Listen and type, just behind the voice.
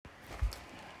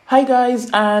Hi guys,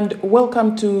 and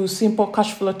welcome to Simple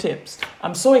Cash Flow Tips.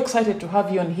 I'm so excited to have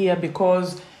you on here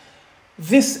because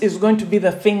this is going to be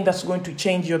the thing that's going to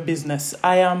change your business.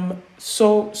 I am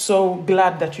so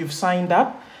glad that you've signed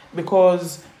up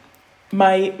because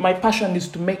my passion is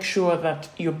to make sure that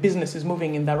your business is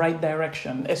moving in the right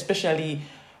direction, especially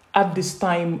at this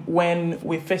time when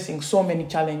we're facing so many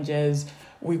challenges.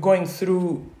 We're going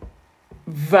through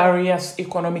various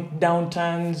economic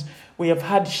downturns. We have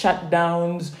had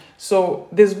shutdowns. So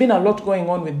there's been a lot going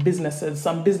on with businesses.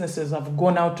 Some businesses have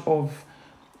gone out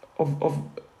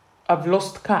have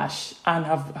lost cash and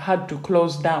have had to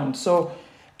close down. So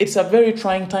it's a very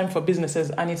trying time for businesses,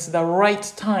 and it's the right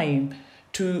time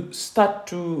to start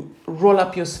to roll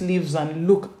up your sleeves and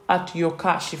look at your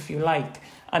cash, if you like,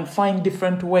 and find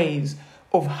different ways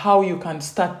of how you can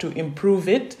start to improve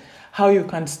it, how you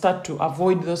can start to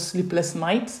avoid those sleepless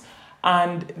nights.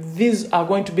 And these are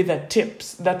going to be the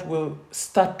tips that will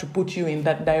start to put you in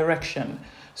that direction.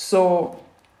 So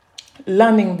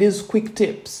learning these quick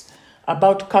tips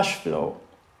about cash flow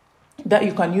that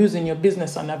you can use in your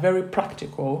business and are very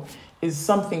practical is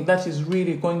something that is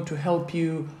really going to help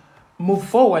you move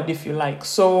forward, if you like.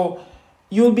 So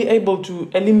you'll be able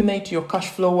to eliminate your cash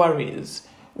flow worries,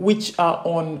 which are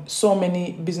on so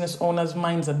many business owners'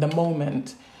 minds at the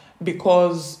moment.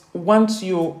 Because once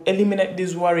you eliminate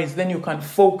these worries, then you can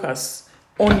focus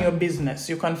on your business.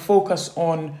 You can focus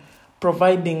on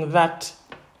providing that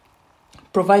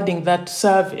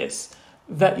service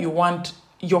that you want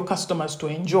your customers to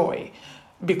enjoy.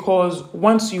 Because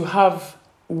once you have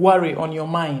worry on your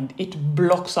mind, it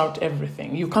blocks out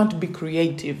everything. You can't be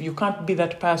creative. You can't be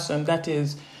that person that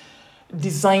is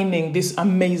designing this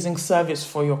amazing service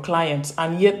for your clients.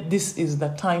 And yet this is the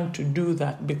time to do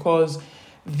that, because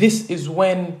this is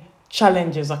when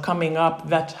challenges are coming up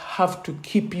that have to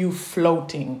keep you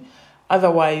floating.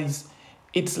 Otherwise,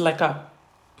 it's like a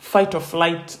fight or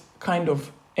flight kind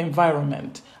of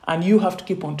environment, and you have to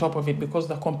keep on top of it because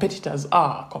the competitors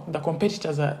are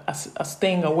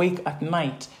staying awake at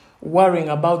night worrying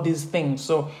about these things.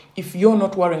 So if you're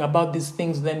not worrying about these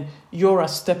things, then you're a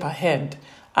step ahead,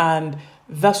 and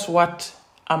that's what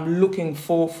I'm looking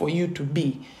for you to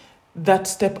be. That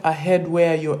step ahead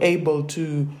where you're able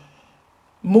to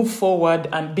move forward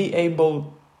and be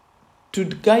able to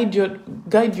guide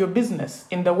your business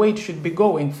in the way it should be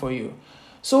going for you.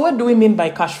 So what do we mean by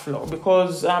cash flow?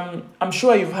 Because I'm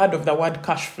sure you've heard of the word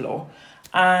cash flow,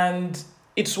 and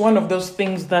it's one of those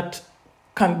things that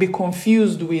can be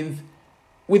confused with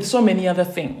so many other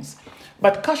things.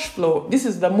 But cash flow, this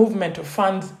is the movement of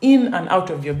funds in and out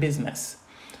of your business.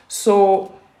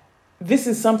 So this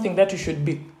is something that you should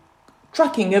be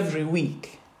tracking every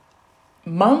week,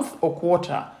 month or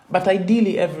quarter, but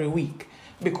ideally every week.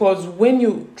 Because when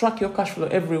you track your cash flow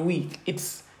every week,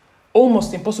 it's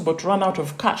almost impossible to run out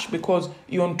of cash because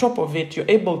you're on top of it. You're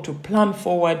able to plan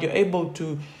forward. You're able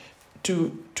to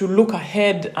look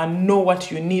ahead and know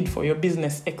what you need for your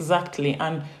business exactly.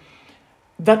 And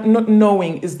that not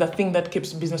knowing is the thing that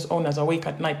keeps business owners awake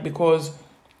at night, because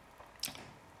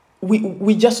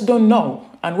we just don't know.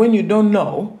 And when you don't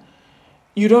know,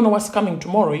 you don't know what's coming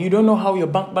tomorrow. You don't know how your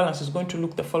bank balance is going to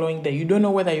look the following day. You don't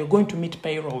know whether you're going to meet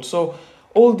payroll. So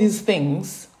all these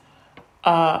things,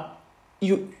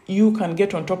 you can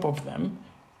get on top of them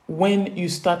when you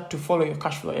start to follow your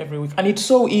cash flow every week. And it's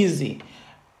so easy.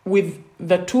 With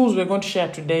the tools we're going to share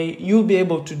today, you'll be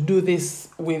able to do this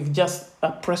with just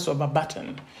a press of a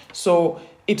button. So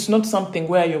it's not something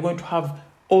where you're going to have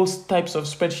all types of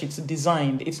spreadsheets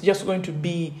designed. It's just going to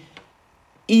be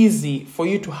easy for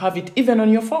you to have it even on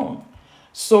your phone.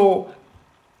 So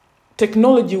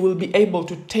technology will be able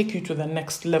to take you to the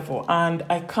next level. And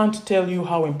I can't tell you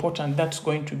how important that's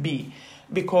going to be,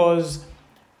 because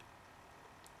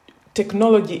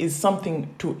technology is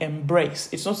something to embrace.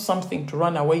 It's not something to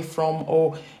run away from,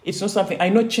 or it's not something. I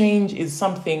know change is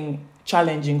something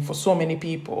challenging for so many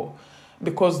people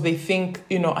because they think,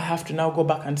 I have to now go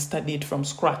back and study it from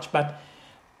scratch. But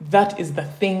that is the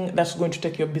thing that's going to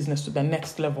take your business to the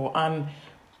next level. And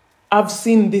I've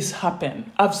seen this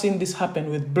happen. I've seen this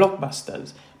happen with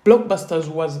Blockbusters. Blockbusters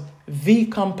was the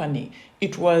company.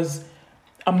 It was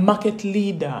a market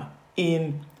leader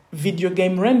in video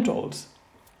game rentals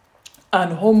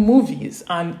and home movies,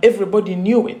 and everybody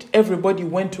knew it. Everybody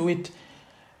went to it.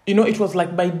 It was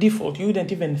like by default. You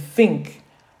wouldn't even think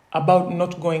about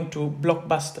not going to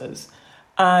Blockbusters.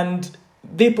 And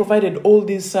they provided all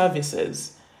these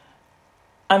services.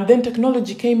 And then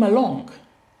technology came along.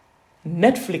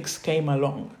 Netflix came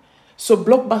along. So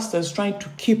Blockbusters trying to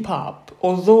keep up,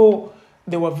 although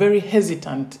they were very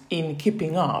hesitant in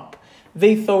keeping up,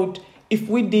 they thought if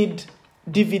we did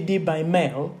DVD by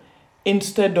mail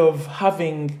instead of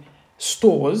having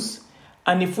stores,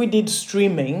 and if we did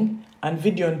streaming and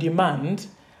video on demand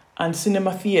and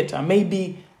cinema theater,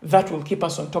 maybe that will keep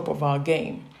us on top of our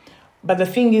game. But the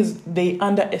thing is, they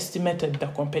underestimated the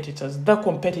competitors. The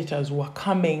competitors were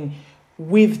coming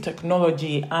with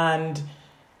technology, and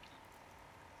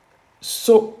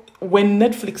so when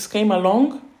Netflix came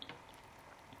along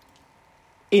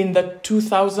in the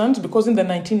 2000s, because in the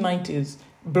 1990s,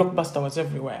 Blockbuster was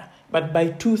everywhere, but by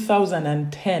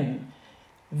 2010,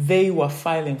 they were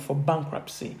filing for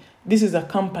bankruptcy. This is a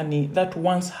company that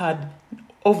once had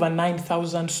over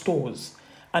 9,000 stores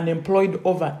and employed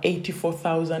over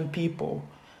 84,000 people,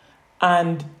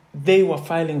 and they were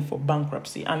filing for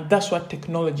bankruptcy. And that's what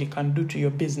technology can do to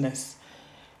your business.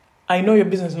 I know your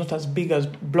business is not as big as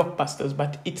Blockbusters,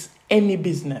 but it's any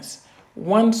business.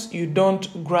 Once you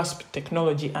don't grasp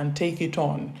technology and take it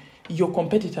on, your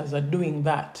competitors are doing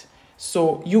that.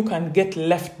 So you can get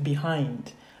left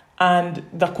behind. And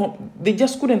they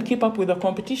just couldn't keep up with the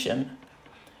competition.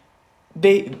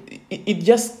 It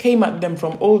just came at them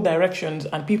from all directions,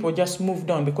 and people just moved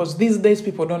on, because these days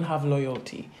people don't have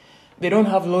loyalty. They don't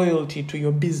have loyalty to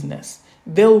your business.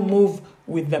 They'll move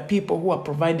with the people who are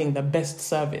providing the best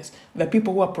service, the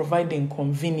people who are providing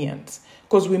convenience,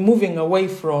 because we're moving away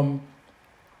from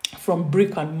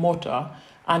brick and mortar,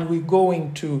 and we're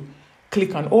going to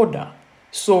click and order.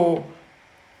 So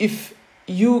if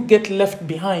you get left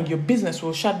behind, your business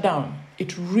will shut down.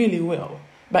 It really will.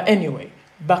 But anyway,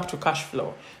 back to cash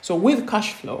flow. So with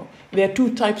cash flow, there are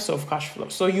two types of cash flow.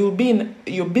 So your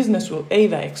business will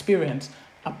either experience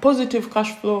a positive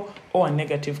cash flow or a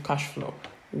negative cash flow.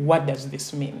 What does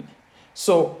this mean?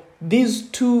 So these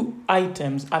two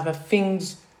items are the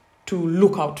things to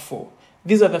look out for.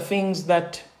 These are the things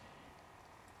that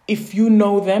if you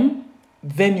know them,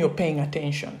 then you're paying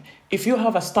attention. If you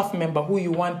have a staff member who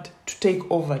you want to take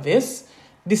over this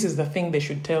is the thing they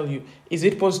should tell you. Is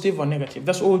it positive or negative?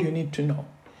 That's all you need to know.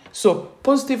 So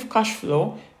positive cash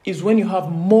flow is when you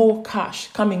have more cash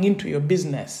coming into your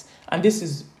business, and this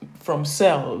is from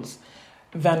sales,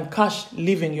 than cash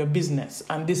leaving your business.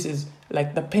 And this is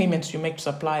like the payments you make to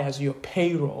suppliers, your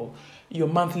payroll, your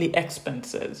monthly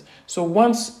expenses. So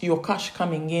once your cash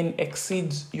coming in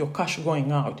exceeds your cash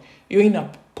going out, you're in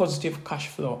a positive cash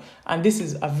flow. And this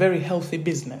is a very healthy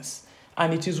business,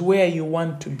 and it is where you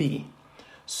want to be.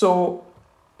 So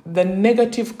the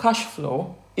negative cash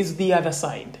flow is the other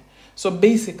side. So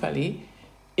basically,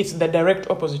 it's the direct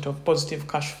opposite of positive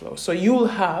cash flow. So you'll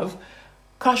have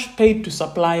cash paid to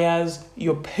suppliers,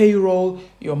 your payroll,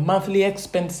 your monthly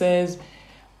expenses,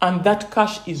 and that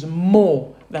cash is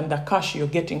more than the cash you're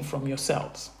getting from your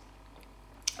sales.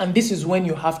 And this is when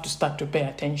you have to start to pay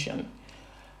attention.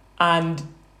 And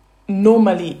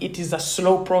normally it is a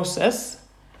slow process,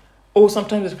 or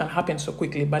sometimes it can happen so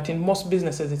quickly, but in most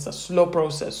businesses it's a slow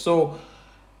process. So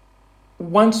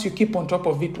once you keep on top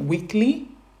of it weekly,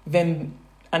 then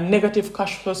a negative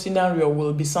cash flow scenario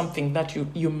will be something that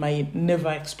you might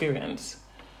never experience.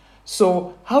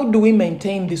 So how do we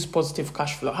maintain this positive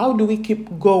cash flow? How do we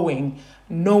keep going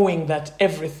knowing that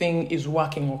everything is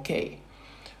working okay?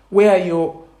 Where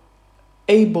you're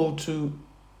able to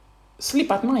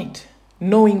sleep at night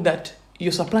knowing that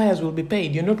your suppliers will be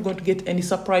paid. You're not going to get any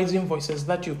surprise invoices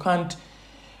that you can't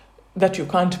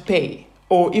pay.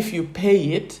 Or if you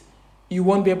pay it, you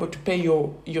won't be able to pay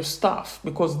your staff,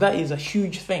 because that is a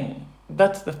huge thing.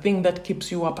 That's the thing that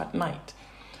keeps you up at night.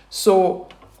 So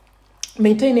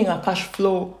maintaining a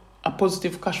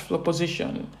positive cash flow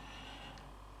position,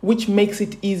 which makes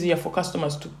it easier for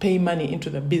customers to pay money into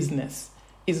the business,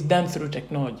 is done through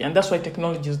technology. And that's why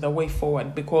technology is the way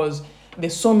forward, because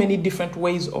there's so many different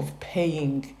ways of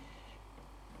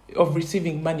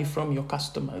receiving money from your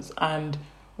customers. And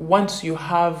once you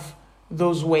have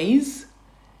those ways,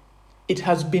 it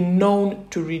has been known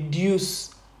to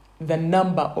reduce the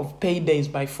number of paydays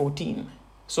by 14.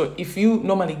 So if you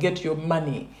normally get your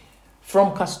money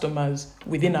from customers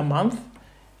within a month,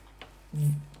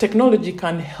 technology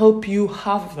can help you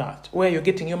have that, where you're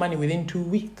getting your money within 2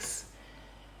 weeks.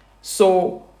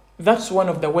 So that's one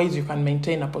of the ways you can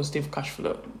maintain a positive cash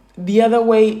flow. The other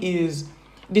way is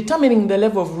determining the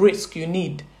level of risk you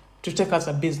need to take as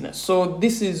a business. So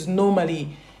this is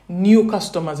normally new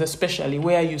customers, especially,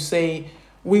 where you say,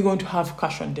 we're going to have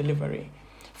cash on delivery.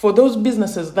 For those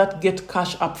businesses that get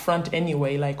cash up front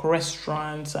anyway, like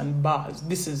restaurants and bars,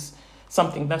 this is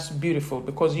something that's beautiful,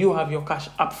 because you have your cash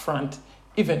up front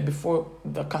even before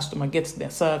the customer gets their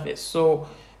service. So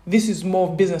this is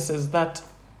more businesses that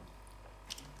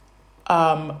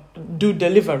do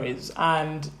deliveries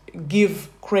and give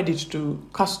credit to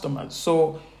customers.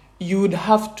 So you would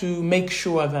have to make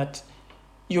sure that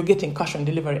you're getting cash on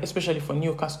delivery, especially for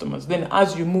new customers. Then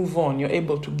as you move on, you're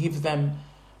able to give them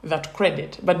that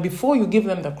credit. But before you give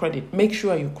them the credit, make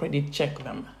sure you credit check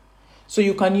them. So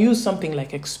you can use something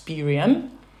like Experian,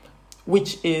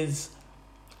 which is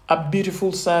a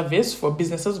beautiful service for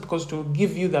businesses because it will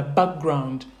give you the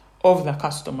background of the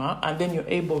customer, and then you're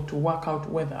able to work out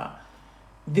whether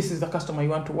this is the customer you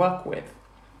want to work with.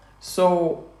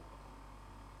 So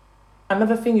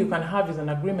another thing you can have is an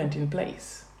agreement in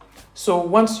place. So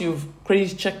once you've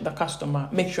credit checked the customer,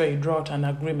 make sure you draw out an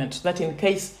agreement so that in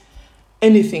case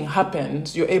anything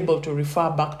happens, you're able to refer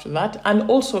back to that. And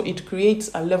also it creates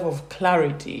a level of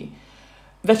clarity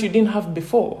that you didn't have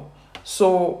before.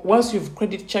 So once you've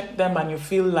credit checked them and you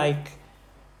feel like,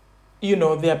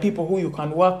 there are people who you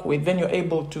can work with, then you're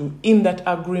able to, in that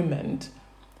agreement,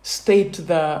 state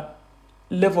the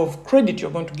level of credit you're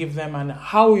going to give them and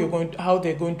how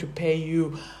they're going to pay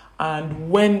you, and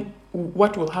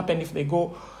what will happen if they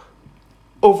go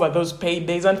over those paid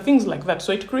days and things like that.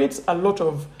 So it creates a lot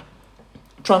of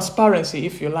transparency,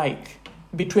 if you like,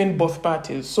 between both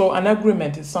parties. So an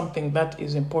agreement is something that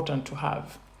is important to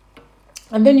have.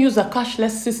 And then use a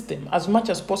cashless system as much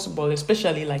as possible,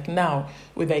 especially like now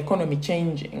with the economy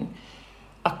changing.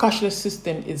 A cashless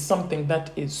system is something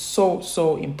that is so,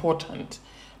 so important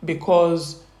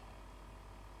because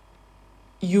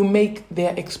you make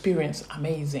their experience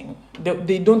amazing.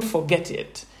 They don't forget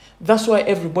it. That's why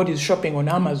everybody is shopping on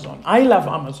Amazon. I love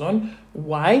Amazon.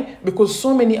 Why? Because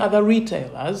so many other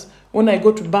retailers, when I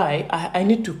go to buy, I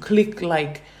need to click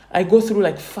I go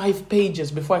through 5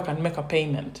 pages before I can make a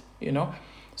payment,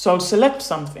 So I'll select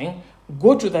something,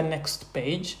 go to the next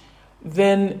page,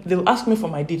 then they'll ask me for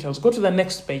my details, go to the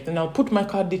next page, then I'll put my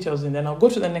card details in, then I'll go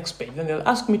to the next page, then they'll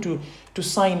ask me to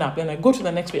sign up, then I go to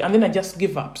the next page, and then I just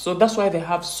give up. So that's why they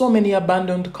have so many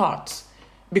abandoned carts,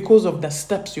 because of the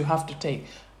steps you have to take.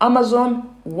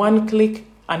 Amazon, one click,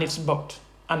 and it's bought.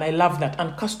 And I love that,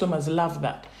 and customers love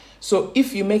that. So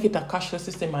if you make it a cashless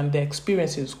system and the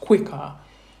experience is quicker,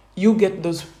 you get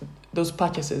those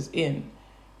purchases in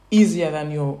easier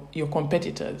than your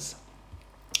competitors.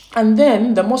 And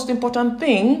then the most important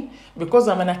thing, because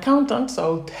I'm an accountant, so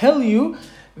I'll tell you,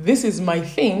 this is my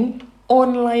thing,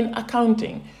 online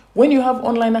accounting. When you have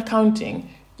online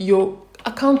accounting, your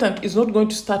accountant is not going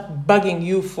to start bugging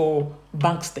you for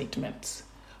bank statements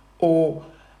or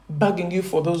bugging you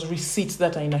for those receipts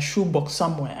that are in a shoebox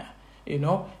somewhere.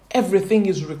 Everything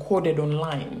is recorded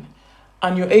online,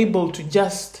 and you're able to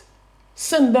just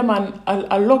send them a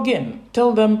login.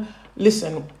 Tell them,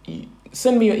 listen,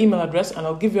 send me your email address and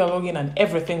I'll give you a login, and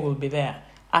everything will be there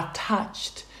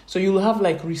attached. So you'll have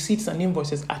receipts and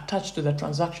invoices attached to the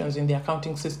transactions in the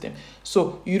accounting system.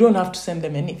 So you don't have to send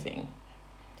them anything.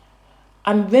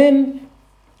 And then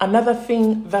another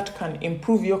thing that can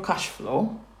improve your cash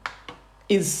flow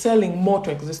is selling more to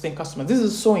existing customers. This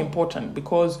is so important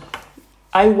because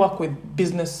I work with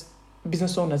business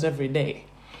owners every day.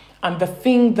 And the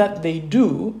thing that they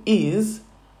do is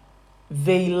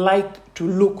they like to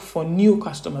look for new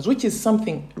customers, which is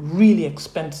something really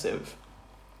expensive.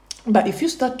 But if you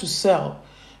start to sell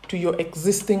to your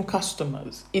existing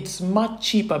customers, it's much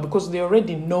cheaper because they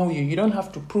already know you. You don't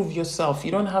have to prove yourself.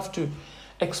 You don't have to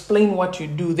explain what you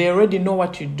do. They already know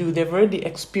what you do. They've already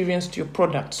experienced your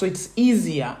product. So it's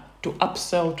easier to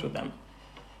upsell to them,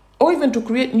 or even to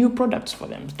create new products for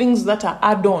them, things that are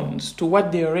add-ons to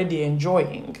what they're already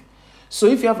enjoying. So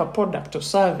if you have a product or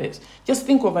service, just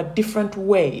think of a different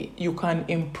way you can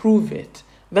improve it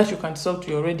that you can sell to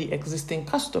your already existing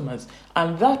customers.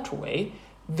 And that way,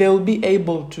 you'll be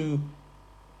able to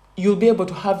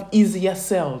have easier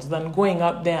sales than going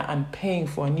out there and paying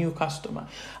for a new customer.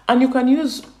 And you can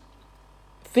use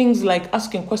things like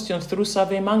asking questions through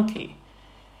SurveyMonkey.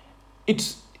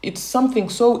 It's something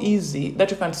so easy that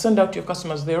you can send out to your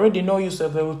customers. They already know you, so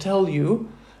they will tell you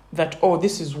that,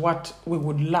 this is what we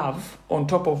would love on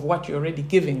top of what you're already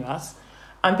giving us.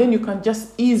 And then you can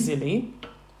just easily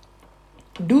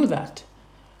do that.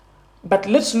 But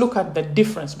let's look at the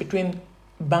difference between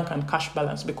bank and cash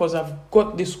balance, because I've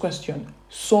got this question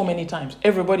so many times.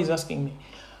 Everybody's asking me,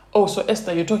 so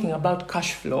Esther, you're talking about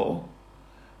cash flow,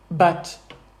 but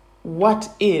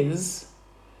what is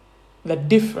the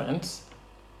difference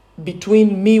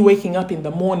between me waking up in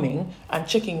the morning and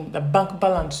checking the bank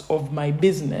balance of my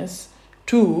business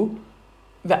to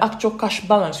the actual cash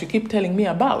balance you keep telling me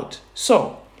about?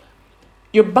 So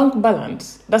your bank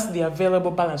balance, that's the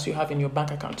available balance you have in your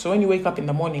bank account. So when you wake up in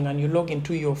the morning and you log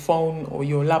into your phone or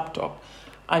your laptop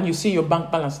and you see your bank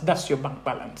balance, that's your bank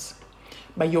balance.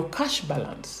 But your cash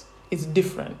balance is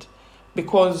different,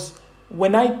 because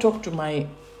when I talk to my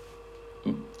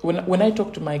when I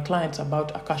talk to my clients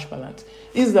about a cash balance,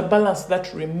 is the balance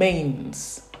that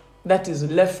remains, that is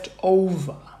left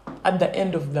over at the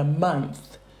end of the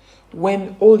month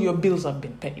when all your bills have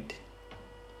been paid.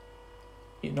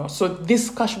 So this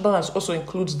cash balance also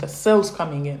includes the sales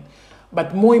coming in,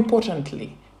 but more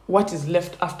importantly, what is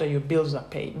left after your bills are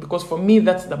paid. Because for me,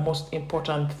 that's the most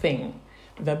important thing.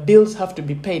 The bills have to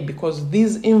be paid, because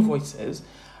these invoices,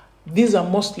 these are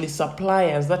mostly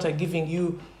suppliers that are giving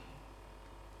you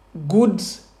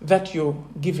goods that you're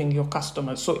giving your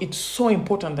customers. So it's so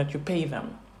important that you pay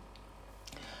them.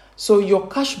 So your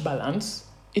cash balance,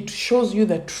 it shows you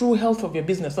the true health of your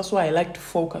business. That's why I like to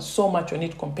focus so much on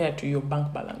it compared to your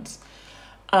bank balance.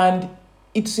 And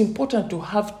it's important to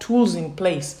have tools in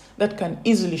place that can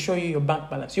easily show you your bank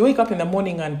balance. You wake up in the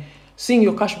morning and seeing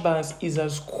your cash balance is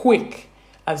as quick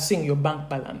as seeing your bank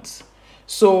balance.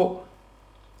 So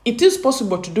it is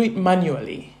possible to do it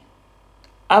manually.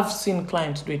 I've seen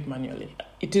clients do it manually.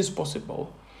 It is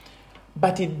possible.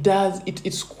 But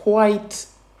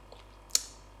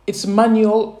it's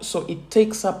manual, so it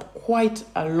takes up quite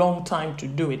a long time to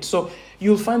do it. So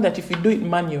you'll find that if you do it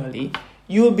manually,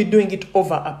 you'll be doing it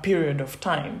over a period of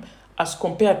time as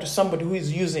compared to somebody who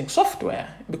is using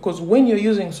software. Because when you're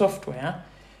using software,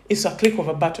 it's a click of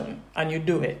a button and you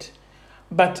do it.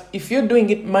 But if you're doing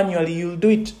it manually, you'll do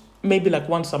it maybe like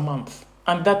once a month.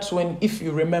 And that's when, if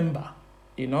you remember,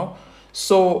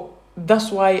 So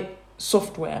that's why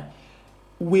software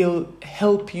will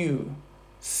help you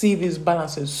see these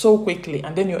balances so quickly,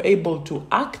 and then you're able to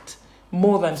act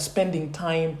more than spending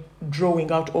time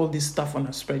drawing out all this stuff on a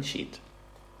spreadsheet.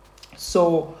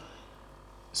 So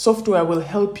software will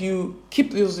help you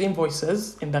keep those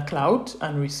invoices in the cloud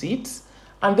and receipts,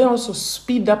 and then also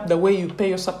speed up the way you pay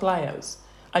your suppliers,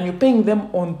 and you're paying them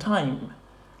on time.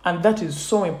 And that is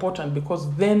so important,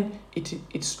 because then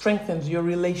it strengthens your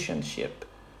relationship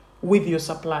with your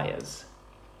suppliers.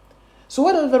 So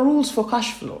what are the rules for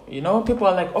cash flow? People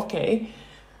are like, okay,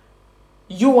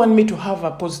 you want me to have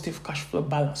a positive cash flow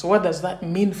balance. What does that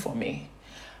mean for me?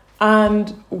 And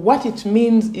what it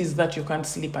means is that you can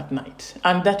sleep at night.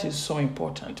 And that is so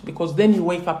important, because then you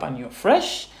wake up and you're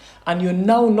fresh, and you're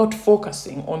now not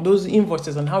focusing on those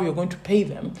invoices and how you're going to pay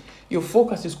them. Your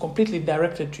focus is completely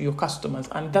directed to your customers,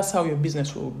 and that's how your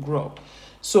business will grow.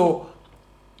 So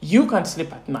you can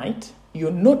sleep at night.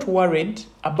 You're not worried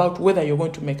about whether you're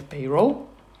going to make payroll.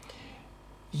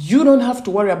 You don't have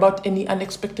to worry about any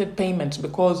unexpected payments,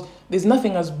 because there's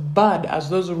nothing as bad as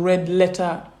those red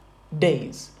letter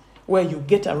days where you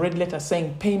get a red letter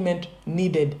saying payment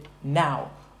needed now,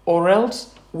 or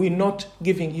else we're not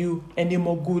giving you any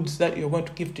more goods that you're going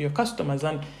to give to your customers.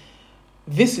 And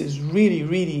this is really,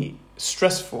 really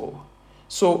stressful.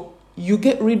 So you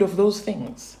get rid of those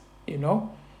things, You're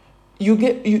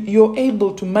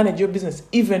able to manage your business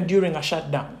even during a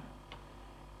shutdown,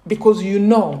 because you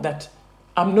know that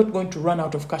I'm not going to run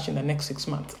out of cash in the next 6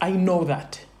 months. I know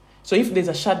that. So if there's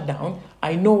a shutdown,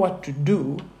 I know what to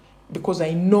do, because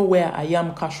I know where I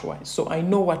am cash-wise. So I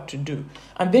know what to do.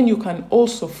 And then you can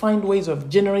also find ways of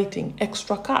generating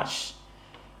extra cash.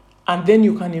 And then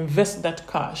you can invest that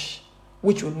cash,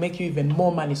 which will make you even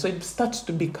more money. So it starts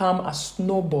to become a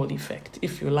snowball effect,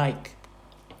 if you like.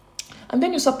 And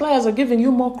then your suppliers are giving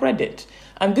you more credit.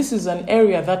 And this is an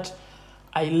area that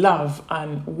I love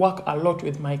and work a lot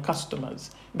with my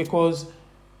customers, because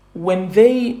when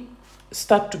they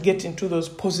start to get into those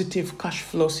positive cash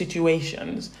flow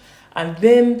situations, and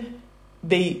then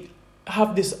they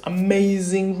have this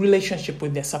amazing relationship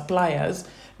with their suppliers,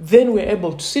 then we're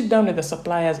able to sit down with the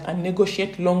suppliers and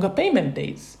negotiate longer payment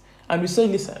days. And we say,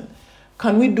 listen,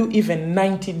 can we do even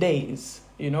 90 days,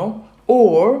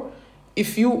 Or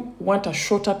if you want a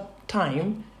shorter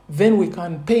time, then we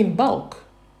can pay in bulk,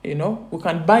 we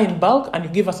can buy in bulk and you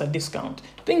give us a discount,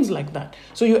 things like that.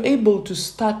 So you're able to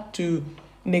start to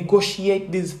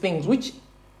negotiate these things, which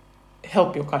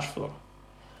help your cash flow.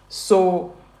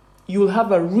 So you'll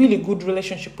have a really good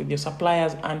relationship with your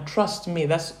suppliers, and trust me,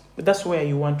 that's where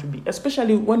you want to be,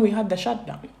 especially when we had the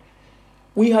shutdown.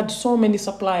 We had so many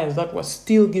suppliers that were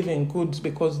still giving goods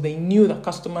because they knew the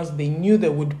customers, they knew they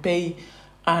would pay,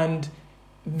 and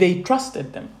they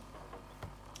trusted them.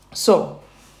 So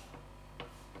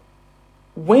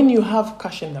when you have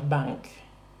cash in the bank,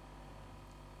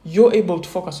 you're able to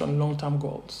focus on long-term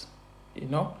goals,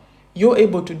 You're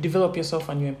able to develop yourself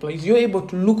and your employees. You're able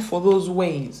to look for those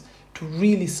ways to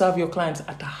really serve your clients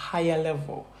at a higher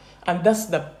level. And that's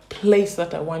the place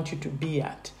that I want you to be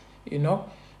at,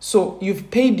 So you've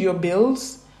paid your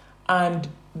bills and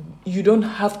you don't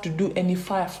have to do any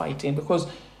firefighting, because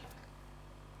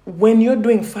when you're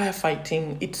doing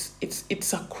firefighting,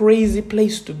 it's a crazy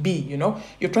place to be, you know.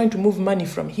 You're trying to move money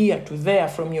from here to there,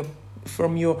 from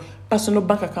your personal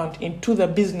bank account into the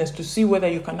business to see whether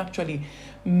you can actually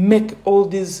make all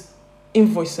these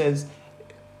invoices,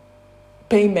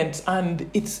 payments, and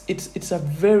it's a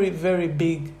very, very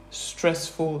big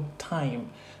stressful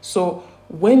time. So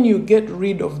when you get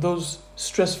rid of those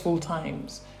stressful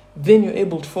times, then you're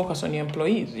able to focus on your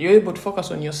employees, you're able to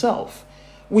focus on yourself,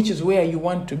 which is where you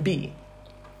want to be.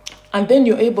 And then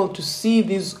you're able to see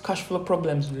these cash flow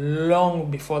problems long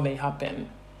before they happen.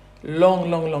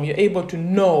 Long. You're able to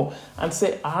know and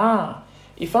say,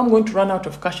 if I'm going to run out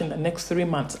of cash in the next 3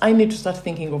 months, I need to start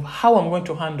thinking of how I'm going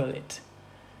to handle it.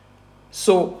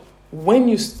 So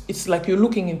it's like you're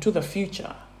looking into the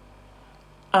future,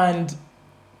 and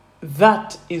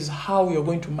that is how you're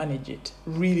going to manage it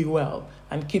really well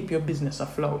and keep your business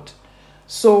afloat.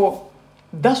 So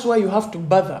that's why you have to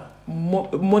bother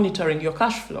monitoring your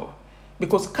cash flow,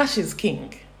 because cash is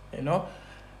king, you know.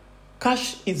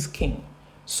 Cash is king.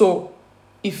 So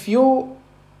if you're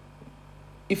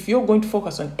going to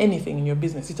focus on anything in your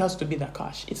business, it has to be the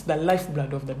cash. It's the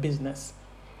lifeblood of the business.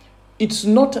 It's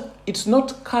not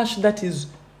cash that is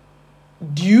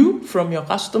due from your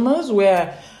customers,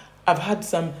 where I've had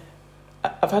some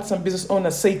business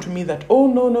owners say to me that, oh,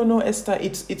 no, Esther,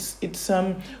 it's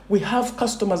we have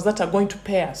customers that are going to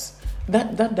pay us.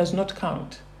 That does not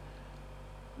count.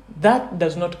 That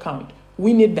does not count.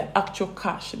 We need the actual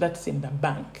cash that's in the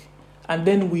bank. And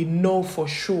then we know for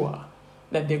sure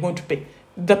that they're going to pay.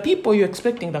 The people you're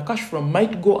expecting the cash from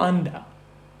might go under,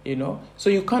 you know. So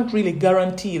you can't really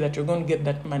guarantee that you're going to get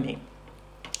that money.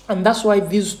 And that's why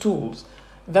these tools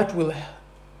that will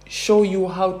show you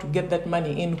how to get that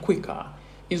money in quicker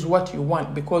is what you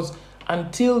want, because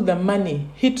until the money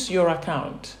hits your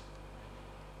account,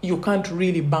 you can't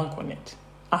really bank on it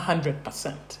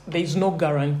 100%. There is no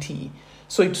guarantee.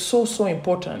 So it's so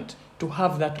important to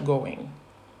have that going.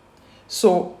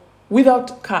 So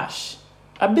without cash,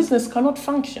 a business cannot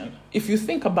function. If you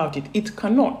think about it, it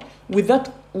cannot. With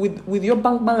your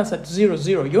bank balance at 0,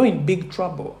 you're in big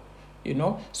trouble, you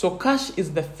know. So cash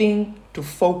is the thing to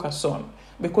focus on,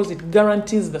 because it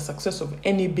guarantees the success of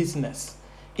any business.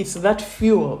 It's that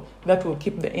fuel that will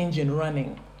keep the engine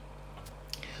running.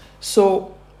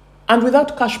 So, and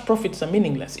without cash, profits are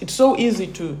meaningless. It's so easy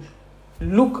to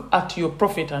look at your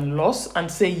profit and loss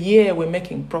and say, yeah, we're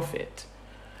making profit.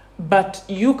 But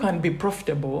you can be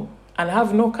profitable and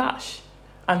have no cash.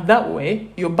 And that way,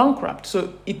 you're bankrupt.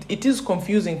 So it is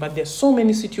confusing, but there's so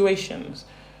many situations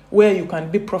where you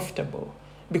can be profitable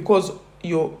because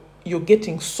you're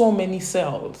getting so many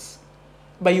sales,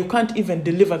 but you can't even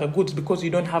deliver the goods because you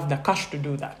don't have the cash to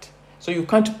do that. So you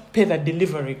can't pay the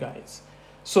delivery guys.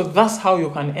 So that's how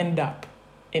you can end up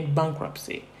in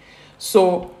bankruptcy.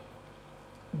 So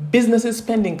businesses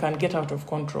spending can get out of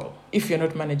control if you're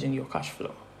not managing your cash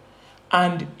flow.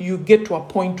 And you get to a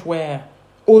point where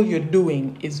all you're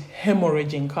doing is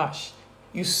hemorrhaging cash.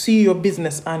 You see your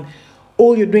business and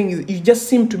all you're doing is you just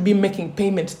seem to be making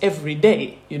payments every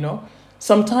day, you know.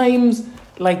 Sometimes,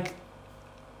 like,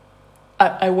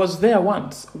 I was there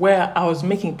once where I was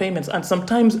making payments, and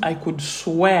sometimes I could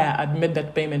swear I'd made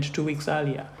that payment 2 weeks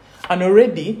earlier. And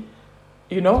already,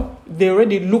 you know, they're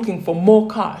already looking for more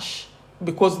cash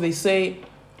because they say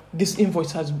this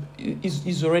invoice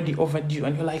is already overdue.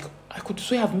 And you're like, I could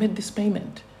swear I've made this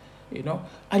payment, you know,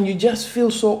 and you just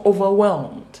feel so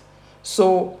overwhelmed.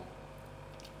 So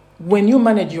when you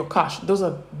manage your cash, those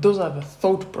are the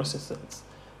thought processes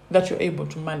that you're able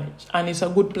to manage. And it's a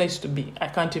good place to be. I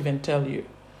can't even tell you.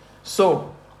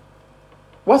 So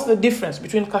what's the difference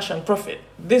between cash and profit?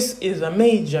 This is a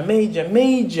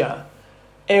major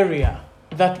area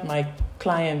that my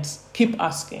clients keep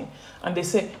asking. And they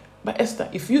say, but Esther,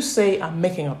 if you say I'm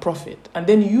making a profit and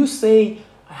then you say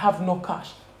I have no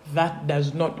cash, that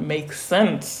does not make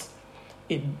sense.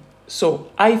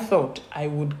 So I thought I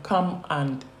would come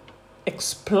and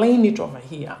explain it over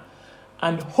here,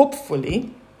 and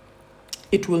hopefully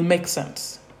it will make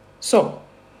sense. So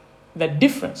the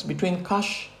difference between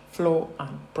cash flow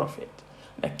and profit.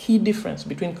 The key difference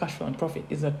between cash flow and profit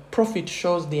is that profit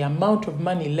shows the amount of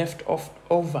money left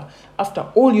over after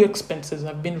all your expenses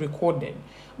have been recorded,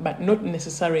 but not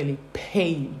necessarily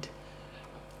paid.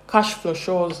 Cash flow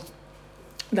shows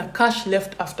the cash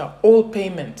left after all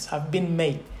payments have been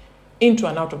made into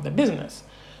and out of the business.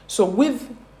 So with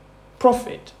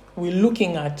profit, we're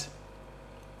looking at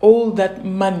all that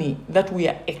money that we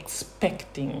are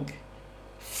expecting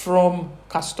from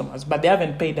customers, but they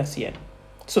haven't paid us yet.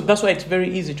 So that's why it's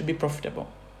very easy to be profitable.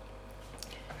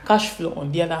 Cash flow,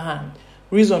 on the other hand,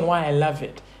 reason why I love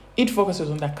it It focuses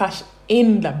on the cash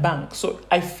in the bank. So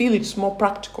I feel it's more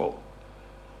practical.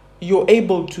 You're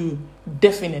able to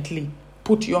definitely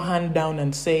put your hand down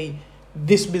and say,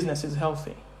 this business is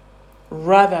healthy,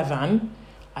 rather than,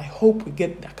 I hope we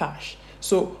get the cash.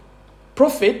 So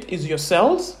profit is your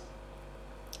sales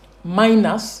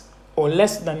minus or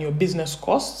less than your business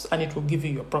costs, and it will give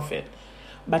you your profit.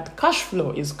 But cash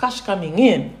flow is cash coming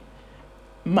in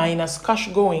minus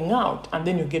cash going out, and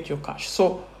then you get your cash.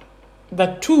 So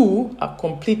the two are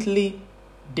completely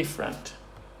different.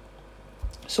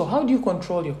 So how do you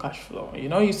control your cash flow?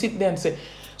 You sit there and say,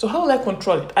 so how will I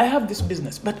control it? I have this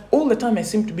business, but all the time I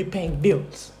seem to be paying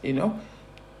bills,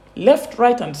 left,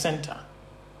 right, and center.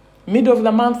 Middle of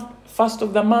the month, first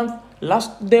of the month,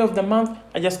 last day of the month,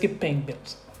 I just keep paying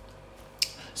bills.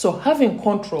 So having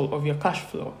control of your cash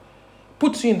flow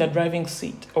puts you in the driving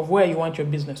seat of where you want your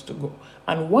business to go.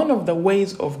 And one of the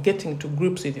ways of getting to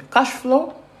grips with your cash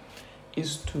flow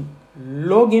is to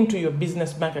log into your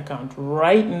business bank account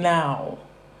right now,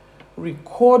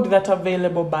 record that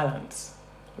available balance,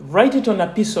 write it on a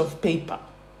piece of paper,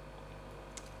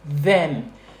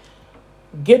 then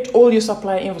get all your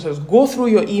supplier invoices, go through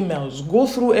your emails, go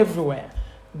through everywhere,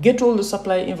 get all the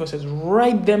supplier invoices,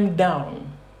 write them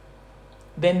down,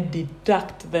 then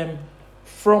deduct them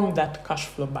from that cash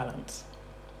flow balance.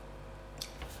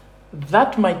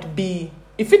 That might be,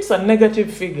 if it's a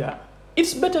negative figure,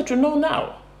 it's better to know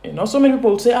now. So many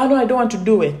people say, no, I don't want to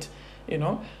do it,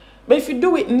 But if you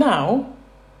do it now,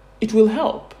 it will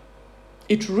help.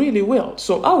 It really will.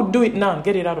 So I would do it now and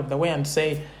get it out of the way and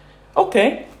say,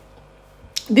 okay,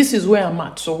 this is where I'm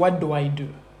at. So what do I do?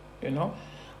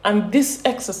 And this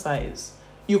exercise,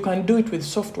 you can do it with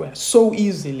software so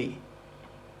easily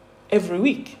every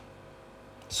week.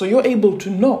 So you're able to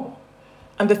know.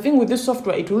 And the thing with this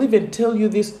software, it will even tell you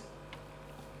this,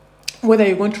 whether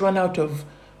you're going to run out of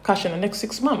cash in the next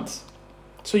 6 months.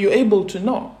 So you're able to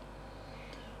know.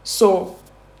 So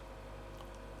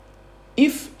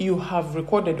if you have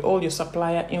recorded all your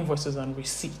supplier invoices and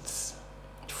receipts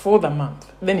for the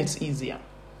month, then it's easier.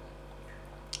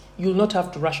 You'll not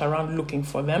have to rush around looking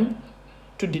for them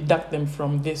to deduct them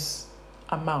from this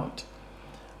amount.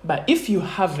 But if you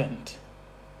haven't,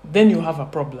 then you have a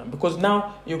problem, because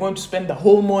now you're going to spend the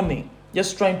whole morning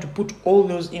just trying to put all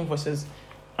those invoices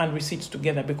and receipts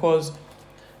together, because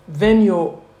then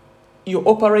you're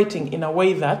operating in a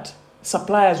way that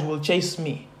suppliers will chase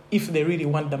me if they really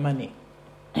want the money.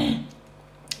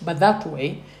 But that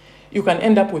way, you can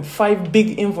end up with 5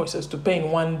 big invoices to pay in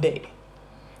one day,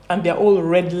 and they're all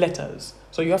red letters,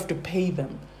 so you have to pay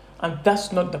them, and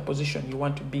that's not the position you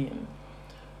want to be in.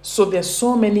 So there's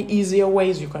so many easier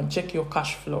ways you can check your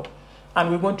cash flow, and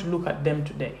we're going to look at them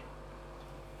today.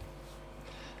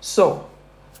 So,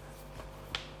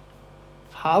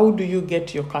 how do you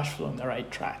get your cash flow on the right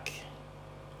track?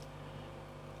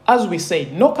 As we say,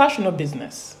 no cash, no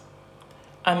business.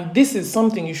 And this is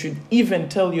something you should even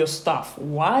tell your staff.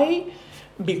 Why?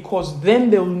 Because then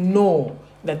they'll know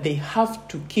that they have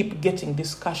to keep getting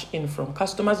this cash in from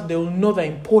customers. They'll know the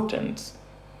importance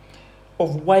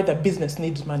of why the business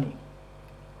needs money.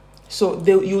 So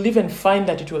you'll even find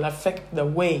that it will affect the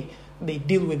way they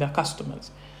deal with their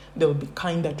customers. They'll be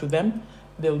kinder to them.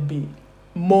 They'll be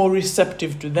more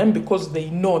receptive to them, because they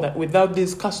know that without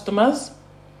these customers,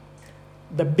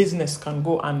 the business can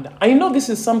go under. I know this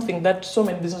is something that so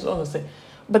many business owners say,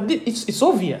 but it's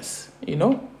obvious,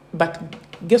 But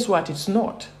guess what? It's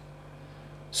not.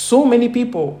 So many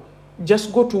people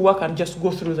just go to work and just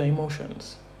go through the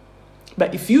emotions.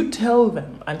 But if you tell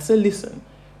them and say, listen,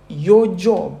 your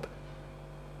job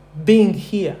being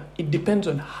here, it depends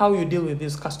on how you deal with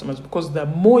these customers, because the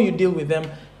more you deal with them,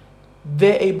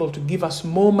 they're able to give us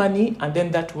more money, and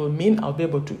then that will mean I'll be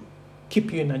able to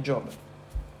keep you in a job.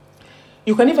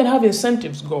 You can even have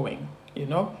incentives going,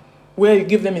 where you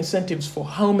give them incentives for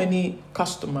how many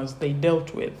customers they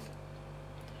dealt with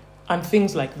and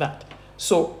things like that.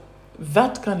 So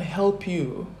that can help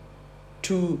you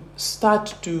to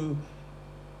start to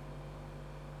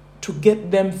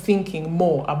get them thinking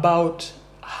more about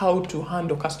how to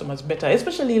handle customers better,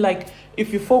 especially like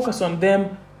if you focus on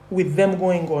them with them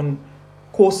going on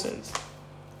courses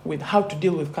with how to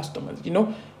deal with customers,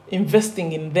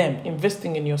 investing in them,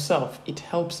 investing in yourself, it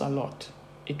helps a lot.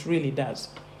 It really does.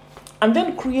 And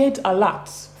then create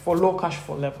alerts for low cash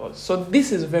flow levels. So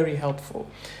this is very helpful,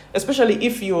 especially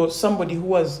if you're somebody who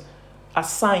was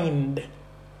assigned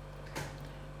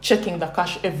checking the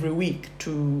cash every week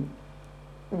to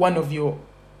one of your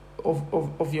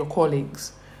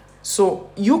colleagues. So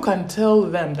you can tell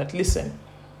them that, listen,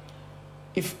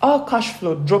 if our cash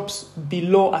flow drops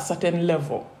below a certain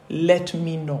level, let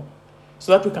me know.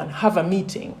 so that we can have a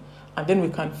meeting and then we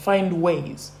can find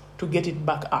ways to get it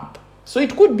back up. So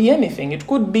it could be anything. It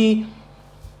could be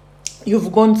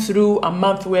you've gone through a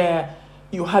month where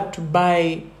you had to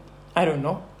buy, I don't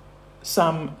know,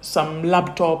 some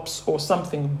laptops or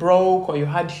something broke, or you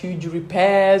had huge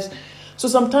repairs. So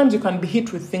sometimes you can be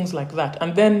hit with things like that,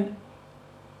 and then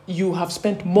you have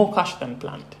spent more cash than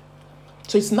planned.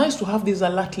 So it's nice to have these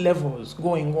alert levels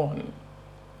going on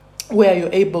where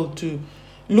you're able to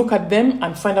look at them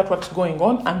and find out what's going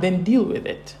on and then deal with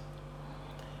it.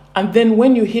 And then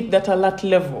when you hit that alert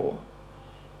level,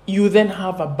 you then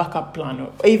have a backup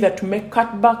plan, either to make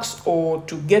cutbacks or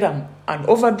to get an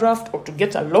overdraft or to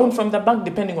get a loan from the bank,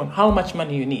 depending on how much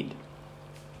money you need.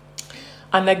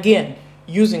 And again,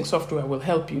 using software will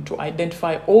help you to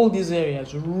identify all these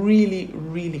areas really,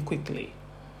 really quickly.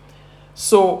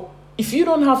 So if you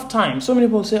don't have time, so many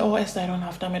people say, oh, Esther, I don't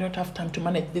have time to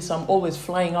manage this. I'm always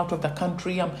flying out of the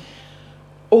country. I'm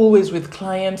always with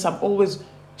clients.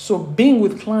 So being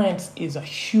with clients is a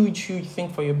huge, huge thing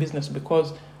for your business,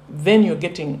 because then you're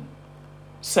getting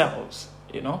sales,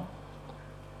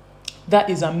 That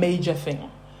is a major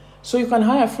thing. So you can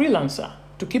hire a freelancer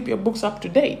to keep your books up to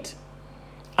date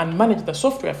and manage the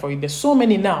software for you. There's so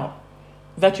many now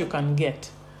that you can get.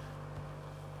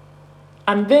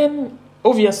 And then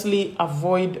obviously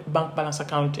avoid bank balance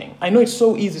accounting. I know it's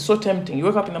so easy, so tempting. You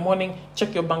wake up in the morning,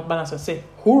 check your bank balance and say,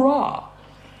 hurrah!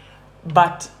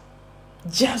 But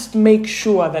just make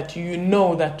sure that you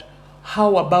know that,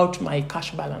 how about my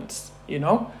cash balance?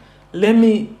 Let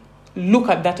me look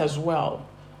at that as well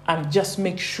and just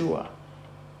make sure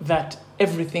that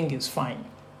everything is fine.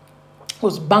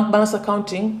 Because bank balance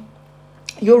accounting,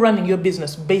 you're running your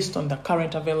business based on the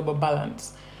current available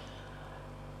balance.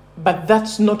 But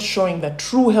that's not showing the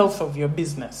true health of your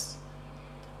business.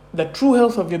 The true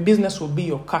health of your business will be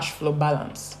your cash flow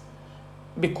balance.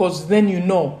 Because then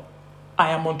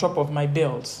I am on top of my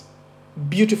bills.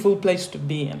 Beautiful place to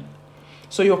be in.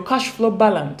 So your cash flow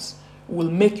balance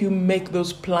will make you make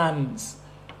those plans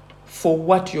for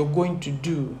what you're going to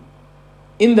do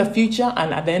in the future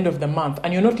and at the end of the month.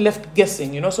 And you're not left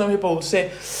guessing. Some people will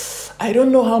say, I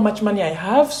don't know how much money I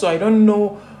have, so I don't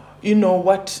know,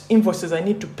 what invoices I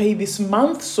need to pay this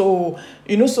month. So,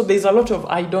 so there's a lot of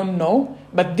I don't know,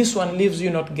 but this one leaves you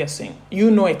not guessing.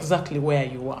 You know exactly where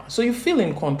you are. So you feel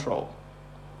in control.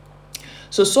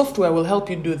 So software will help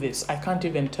you do this. I can't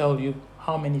even tell you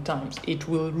how many times. It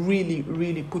will really,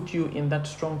 really put you in that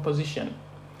strong position.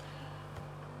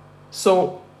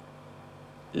 So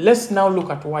let's now look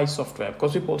at why software,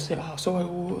 because people say,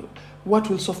 so what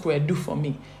will software do for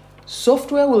me?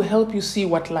 Software will help you see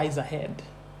what lies ahead.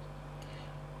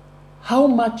 How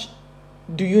much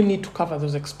do you need to cover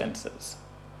those expenses?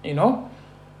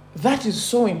 That is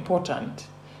so important.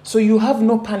 So you have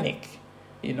no panic.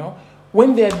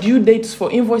 When there are due dates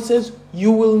for invoices,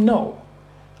 you will know.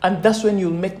 And that's when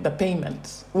you'll make the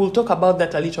payments. We'll talk about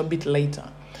that a little bit later.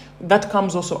 That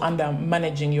comes also under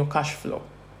managing your cash flow.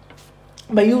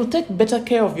 But you'll take better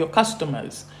care of your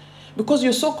customers because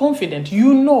you're so confident.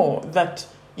 You know that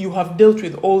you have dealt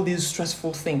with all these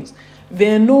stressful things.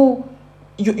 You're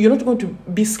not going to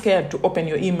be scared to open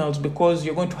your emails because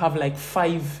you're going to have like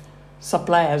 5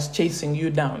 suppliers chasing you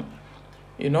down.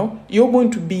 You're going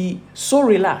to be so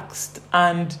relaxed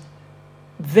and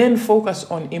then focus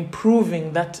on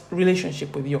improving that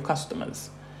relationship with your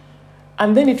customers.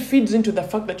 And then it feeds into the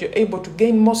fact that you're able to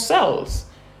gain more sales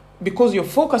because you're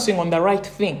focusing on the right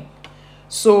thing.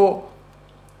 So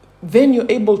then you're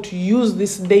able to use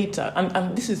this data.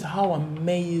 And this is how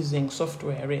amazing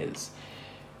software is.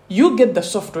 You get the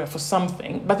software for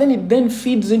something, but then it then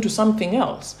feeds into something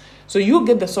else. So you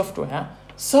get the software,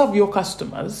 serve your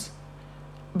customers,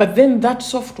 but then that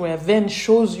software then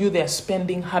shows you their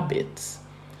spending habits.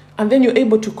 And then you're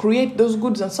able to create those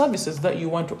goods and services that you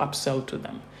want to upsell to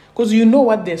them. Because you know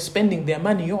what they're spending their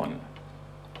money on.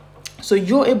 So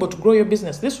you're able to grow your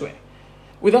business this way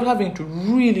without having to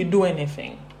really do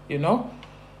anything,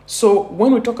 So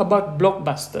when we talk about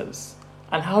Blockbusters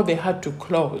and how they had to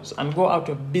close and go out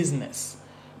of business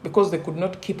because they could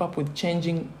not keep up with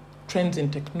changing trends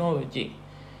in technology,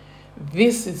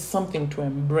 this is something to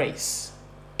embrace.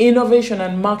 Innovation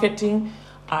and marketing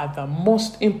are the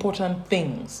most important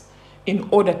things in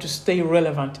order to stay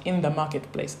relevant in the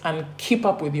marketplace and keep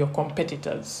up with your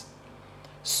competitors.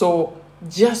 So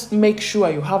just make sure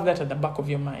you have that at the back of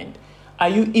your mind. Are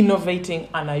you innovating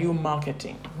and are you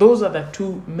marketing? Those are the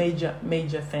 2 major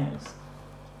things.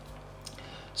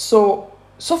 So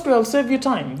software will save you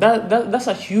time. That's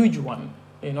a huge one,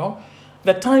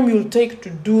 The time you'll take to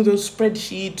do those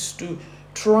spreadsheets, to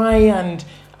try and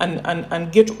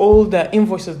and get all the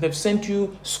invoices they've sent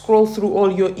you, scroll through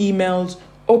all your emails,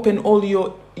 open all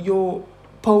your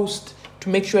posts to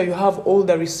make sure you have all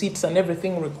the receipts and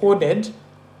everything recorded.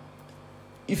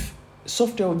 If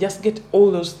software will just get all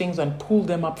those things and pull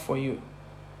them up for you.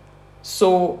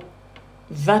 So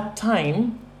that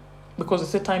time, because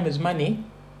they say time is money,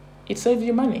 it saves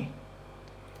you money.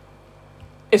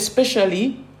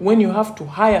 Especially when you have to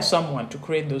hire someone to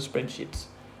create those spreadsheets.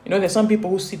 There's some people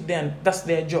who sit there and that's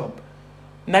their job.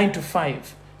 9 to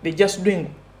 5. They're just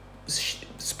doing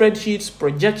spreadsheets,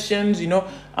 projections.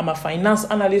 I'm a finance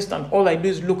analyst and all I do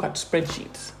is look at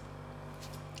spreadsheets.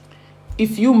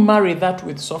 If you marry that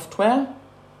with software,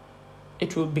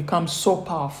 it will become so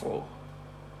powerful.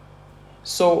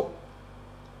 So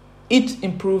it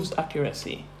improves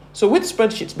accuracy. So with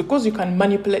spreadsheets, because you can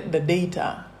manipulate the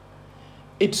data,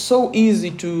 it's so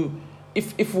easy to,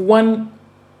 if one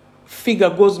figure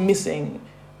goes missing,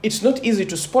 it's not easy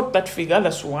to spot that figure,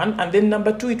 that's one. And then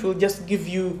number two, it will just give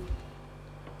you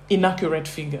inaccurate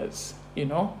figures,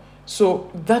 So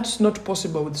that's not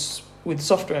possible with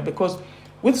software, because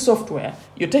with software,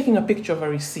 you're taking a picture of a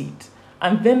receipt,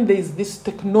 and then there's this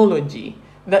technology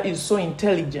that is so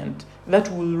intelligent that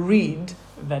will read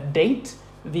the date,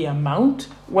 the amount,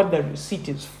 what the receipt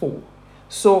is for.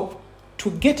 So to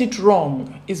get it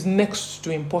wrong is next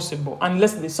to impossible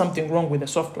unless there's something wrong with the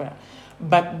software.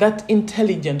 But that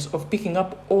intelligence of picking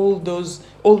up all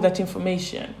that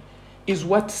information is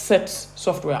what sets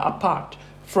software apart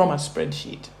from a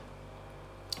spreadsheet.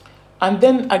 And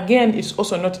then again, it's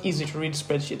also not easy to read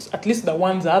spreadsheets. At least the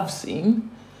ones I've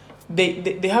seen,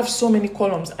 they have so many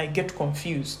columns, I get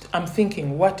confused. I'm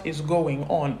thinking, what is going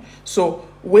on? So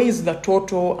where is the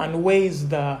total, and where is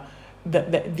the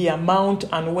amount,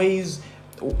 and where is,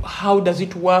 how does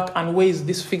it work, and where is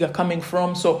this figure coming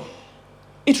from? So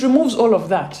it removes all of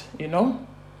that,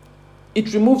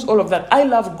 It removes all of that. I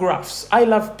love graphs. I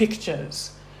love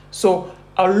pictures. So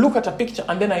I'll look at a picture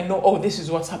and then I know, oh, this is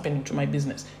what's happening to my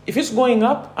business. If it's going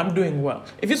up, I'm doing well.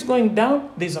 If it's going down,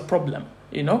 there's a problem,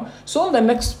 So on the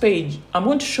next page, I'm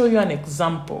going to show you an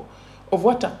example of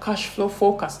what a cash flow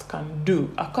forecast can do.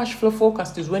 A cash flow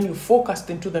forecast is when you forecast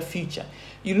into the future.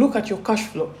 You look at your cash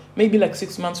flow, maybe like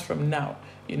 6 months from now,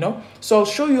 So I'll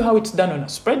show you how it's done on a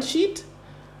spreadsheet.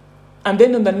 And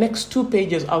then on the next 2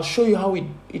 pages, I'll show you how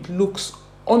it looks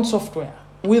on software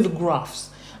with graphs.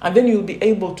 And then you'll be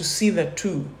able to see the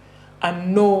two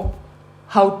and know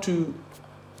how to,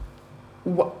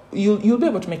 you'll be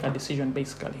able to make a decision,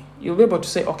 basically. You'll be able to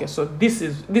say, okay, so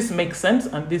this makes sense,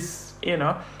 and this,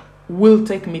 will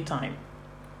take me time.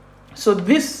 So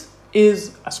this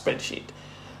is a spreadsheet.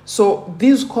 So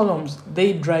these columns,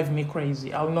 they drive me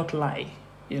crazy. I'll not lie,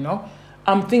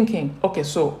 I'm thinking, okay,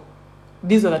 so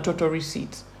these are the total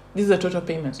receipts. These are the total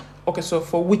payments. Okay, so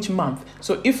for which month?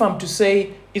 So if I'm to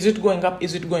say, is it going up?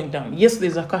 Is it going down? Yes,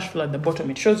 there's a cash flow at the bottom.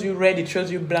 It shows you red, it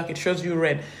shows you black, it shows you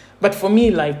red. But for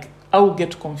me, I'll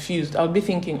get confused. I'll be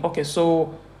thinking, okay,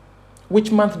 so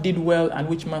which month did well and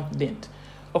which month didn't?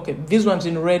 Okay, these ones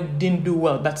in red didn't do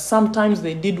well, but sometimes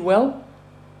they did well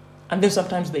and then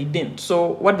sometimes they didn't. So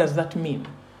what does that mean?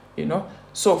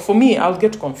 So for me, I'll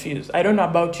get confused. I don't know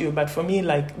about you, but for me,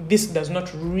 this does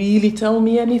not really tell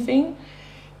me anything.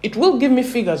 It will give me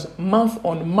figures month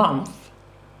on month,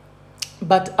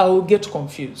 but I will get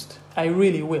confused. I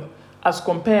really will, as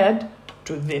compared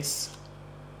to this.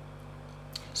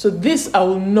 So this, I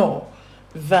will know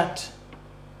that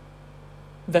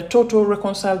the total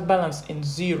reconciled balance in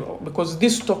zero, because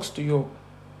this talks to your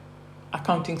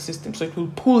accounting system. So it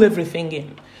will pull everything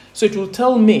in. So it will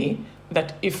tell me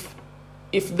that if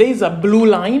there's a blue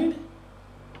line,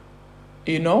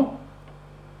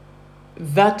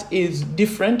 that is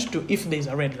different to if there's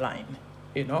a red line,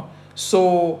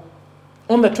 So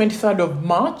on the 23rd of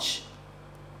March,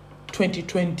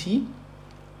 2020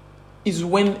 is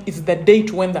the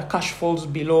date when the cash falls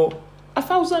below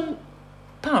 £1,000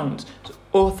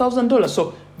 or $1,000.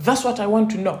 So that's what I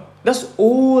want to know. That's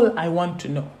all I want to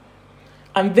know.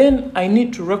 And then I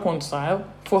need to reconcile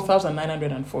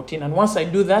 4,914. And once I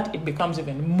do that, it becomes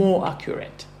even more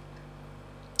accurate.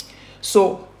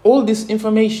 So all this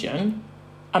information,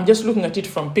 I'm just looking at it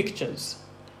from pictures.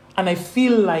 And I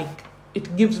feel like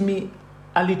it gives me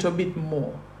a little bit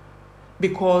more.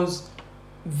 Because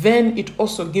then it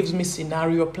also gives me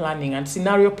scenario planning. And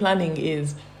scenario planning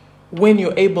is when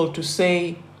you're able to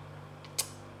say,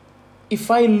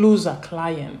 if I lose a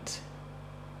client,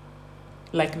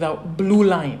 like the blue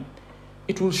line,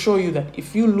 it will show you that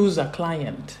if you lose a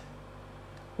client,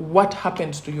 what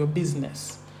happens to your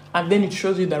business? And then it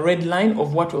shows you the red line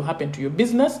of what will happen to your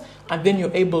business. And then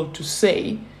you're able to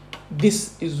say,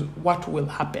 this is what will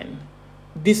happen.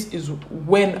 this is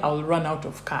when I'll run out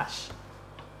of cash.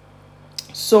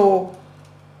 So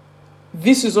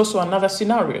this is also another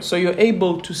scenario. So you're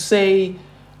able to say,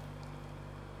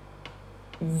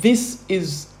 this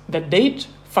is the date,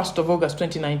 1st of August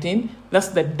 2019. That's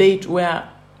the date where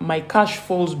my cash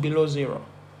falls below zero.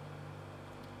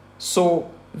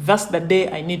 So that's the day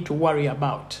I need to worry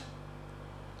about.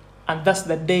 And that's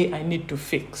the day I need to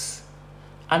fix.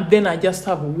 And then I just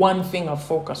have one thing I've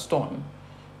focused on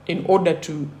in order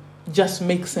to just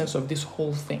make sense of this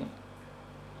whole thing.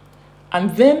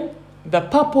 And then the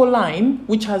purple line,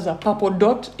 which has a purple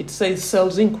dot, it says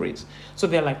sales increase. So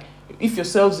they're like, if your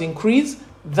sales increase,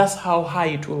 that's how high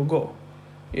it will go,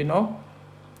 you know?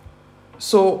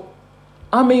 So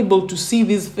I'm able to see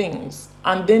these things,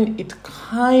 and then it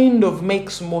kind of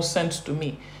makes more sense to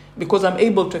me because I'm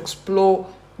able to explore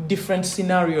different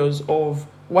scenarios of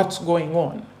what's going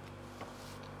on.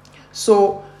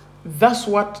 So that's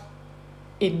what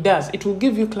it does. It will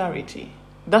give you clarity.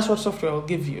 That's what software will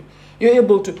give you. You're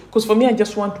able to, because for me, I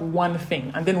just want one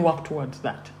thing and then work towards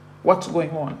that. What's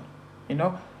going on? You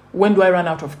know, when do I run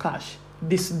out of cash?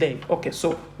 This day. Okay,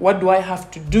 so what do I have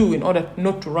to do in order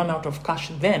not to run out of cash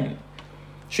then?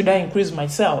 Should I increase my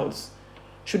sales?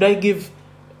 Should I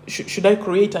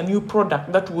create a new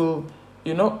product that will,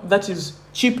 you know, that is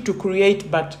cheap to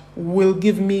create but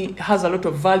has a lot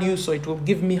of value, so it will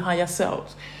give me higher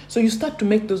sales? So you start to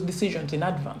make those decisions in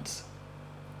advance.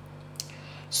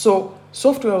 So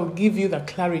software will give you the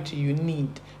clarity you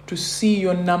need to see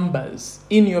your numbers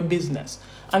in your business.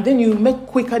 And then you make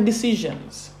quicker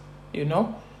decisions, you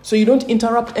know? So you don't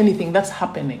interrupt anything that's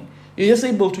happening. You're just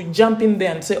able to jump in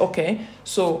there and say, okay,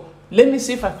 so let me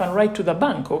see if I can write to the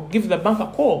bank or give the bank a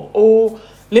call, or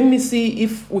let me see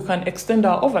if we can extend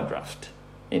our overdraft.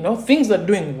 You know, things are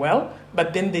doing well,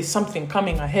 but then there's something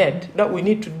coming ahead that we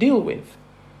need to deal with.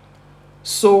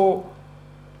 So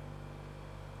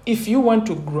if you want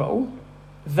to grow,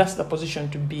 that's the position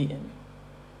to be in.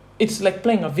 It's like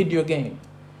playing a video game.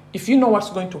 If you know what's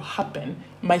going to happen,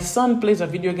 my son plays a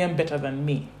video game better than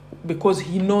me because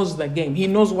he knows the game. He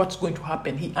knows what's going to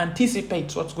happen. He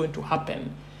anticipates what's going to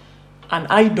happen. And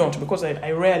I don't, because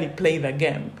I rarely play the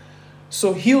game.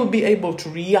 So he'll be able to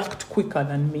react quicker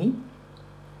than me.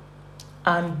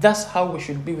 And that's how we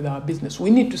should be with our business. We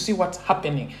need to see what's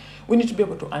happening. We need to be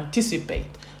able to anticipate,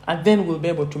 and then we'll be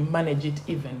able to manage it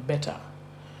even better.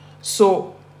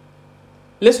 So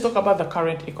let's talk about the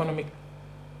current economic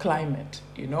climate.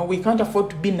 You know, we can't afford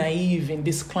to be naive in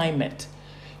this climate.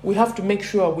 We have to make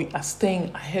sure we are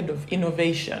staying ahead of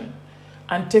innovation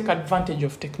and take advantage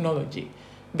of technology,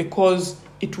 because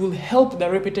it will help the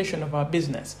reputation of our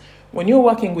business. When you're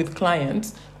working with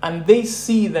clients and they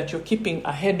see that you're keeping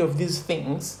ahead of these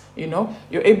things, you know,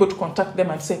 you're able to contact them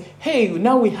and say, hey,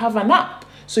 now we have an app.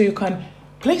 So you can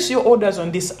place your orders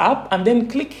on this app and then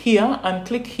click here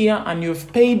and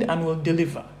you've paid and will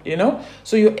deliver, you know.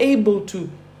 So you're able to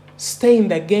stay in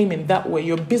the game in that way.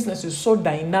 Your business is so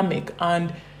dynamic,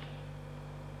 and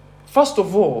first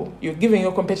of all, you're giving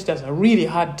your competitors a really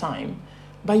hard time,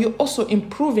 but you're also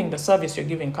improving the service you're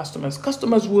giving customers.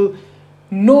 Customers will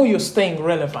know you're staying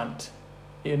relevant,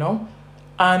 you know,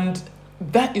 and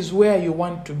that is where you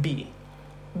want to be,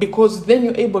 because then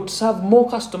you're able to serve more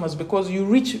customers because you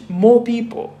reach more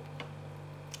people,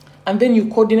 and then you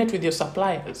coordinate with your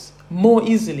suppliers more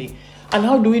easily. And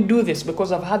how do we do this?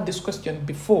 Because I've had this question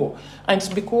before, and it's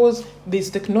because there's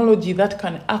technology that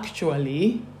can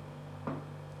actually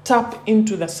tap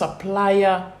into the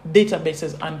supplier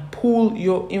databases and pull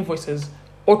your invoices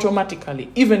automatically,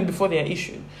 even before they are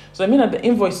issued. So I mean that the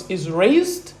invoice is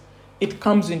raised, it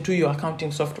comes into your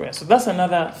accounting software. So that's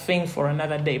another thing for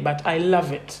another day, but I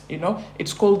love it, you know.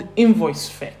 It's called Invoice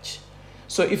Fetch.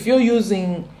 So if you're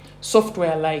using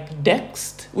software like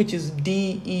Dext, which is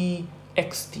DEXT,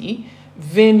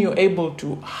 then you're able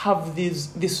to have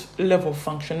this level of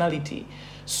functionality.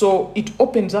 So it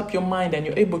opens up your mind and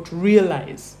you're able to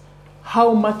realize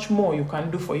how much more you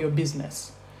can do for your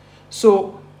business.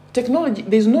 So technology,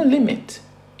 there's no limit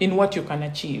in what you can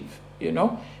achieve, you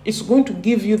know. It's going to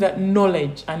give you that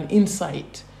knowledge and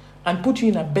insight and put you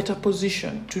in a better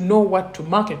position to know what to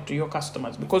market to your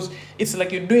customers, because it's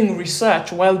like you're doing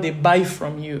research while they buy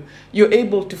from you. You're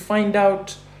able to find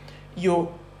out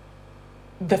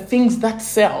the things that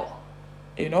sell,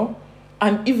 you know,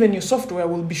 and even your software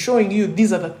will be showing you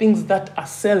these are the things that are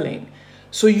selling.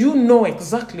 So you know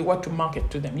exactly what to market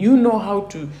to them. You know how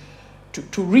to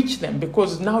reach them,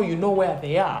 because now you know where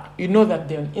they are. You know that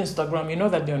they're on Instagram, you know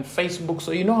that they're on Facebook,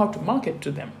 so you know how to market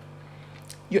to them.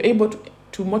 You're able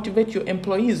to motivate your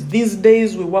employees. These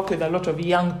days we work with a lot of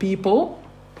young people.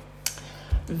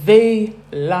 They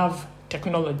love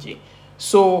technology.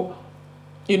 So,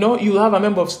 you'll have a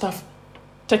member of staff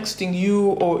texting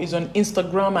you or is on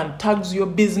Instagram and tags your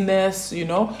business,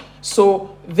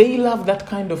 So they love that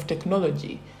kind of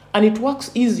technology. And it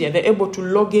works easier. They're able to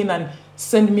log in and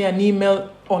send me an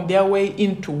email on their way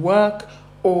into work,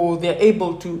 or they're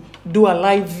able to do a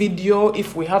live video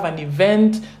if we have an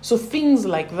event. So things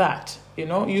like that,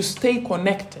 you stay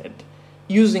connected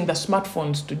using the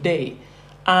smartphones today,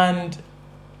 and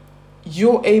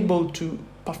you're able to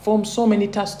perform so many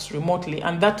tasks remotely.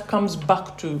 And that comes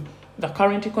back to the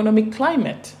current economic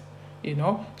climate,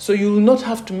 So you'll not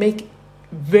have to make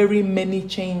very many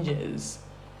changes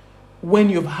when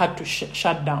you've had to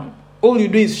shut down. All you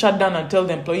do is shut down and tell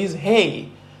the employees, hey,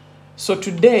 so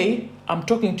today I'm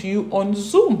talking to you on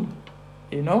Zoom.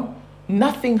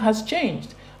 Nothing has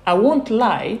changed. I won't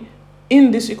lie, in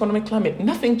this economic climate,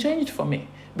 nothing changed for me,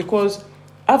 because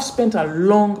I've spent a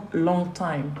long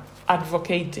time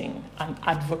advocating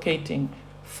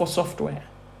for software.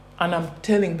 And I'm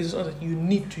telling business owners that you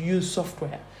need to use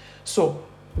software. So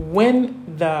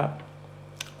when there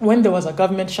was a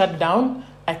government shutdown,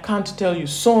 I can't tell you,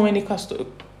 so many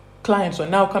clients are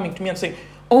now coming to me and saying,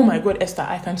 oh my God, Esther,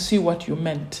 I can see what you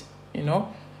meant.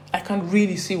 I can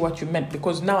really see what you meant,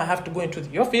 because now I have to go into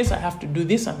the office, I have to do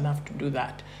this and I have to do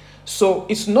that. So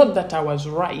it's not that I was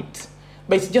right,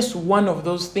 but it's just one of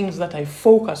those things that I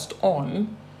focused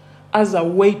on as a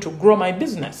way to grow my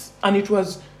business. And it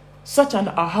was such an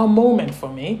aha moment for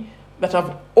me that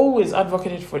I've always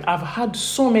advocated for it. I've had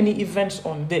so many events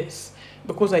on this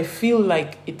because I feel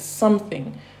like it's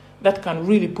something that can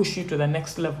really push you to the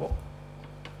next level.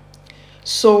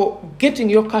 So getting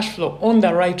your cash flow on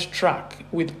the right track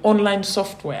with online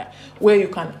software, where you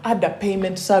can add a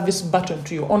payment service button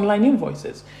to your online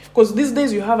invoices. Because these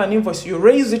days you have an invoice, you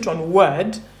raise it on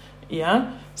Word,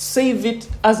 save it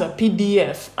as a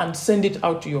PDF and send it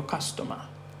out to your customer.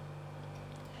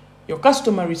 Your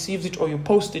customer receives it, or you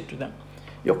post it to them.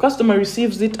 Your customer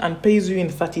receives it and pays you in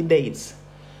 30 days.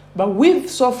 But with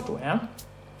software,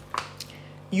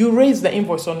 you raise the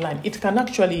invoice online. It can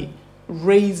actually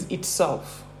raise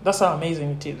itself. That's how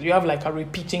amazing it is. You have like a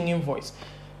repeating invoice.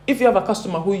 If you have a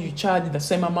customer who you charge the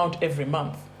same amount every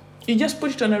month, you just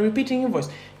put it on a repeating invoice.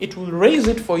 It will raise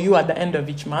it for you at the end of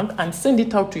each month and send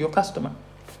it out to your customer.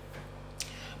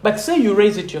 But say you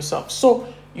raise it yourself. So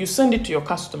you send it to your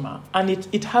customer and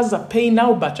it has a pay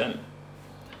now button.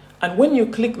 And when you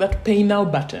click that pay now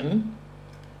button,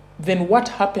 then what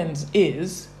happens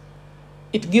is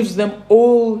it gives them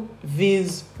all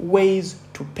these ways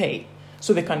to pay.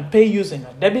 So they can pay using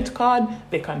a debit card,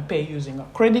 they can pay using a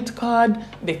credit card,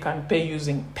 they can pay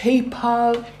using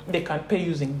PayPal, they can pay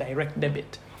using direct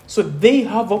debit. So they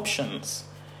have options.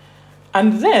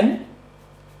 And then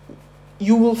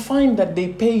you will find that they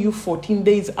pay you 14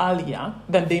 days earlier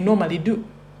than they normally do,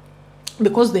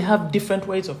 because they have different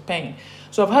ways of paying.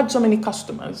 So I've had so many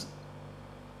customers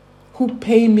who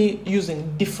pay me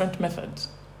using different methods,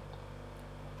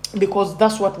 because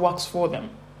that's what works for them.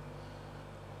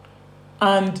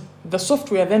 And the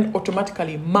software then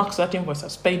automatically marks that invoice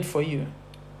as paid for you.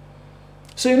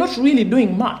 So you're not really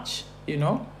doing much,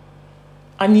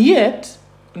 And yet,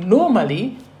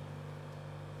 normally,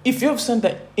 if you've sent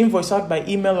the invoice out by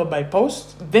email or by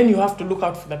post, then you have to look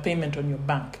out for the payment on your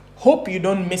bank. Hope you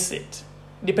don't miss it,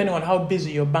 depending on how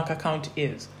busy your bank account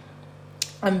is.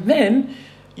 And then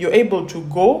you're able to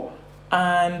go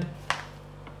and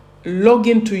log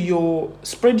into your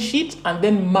spreadsheet and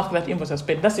then mark that invoice as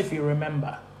paid. That's if you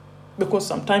remember. Because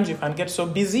sometimes you can get so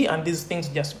busy and these things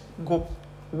just go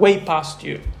way past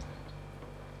you.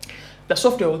 The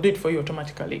software will do it for you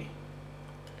automatically.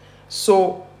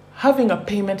 So having a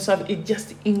payment service, it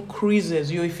just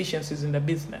increases your efficiencies in the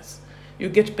business. You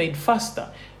get paid faster.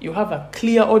 You have a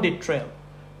clear audit trail,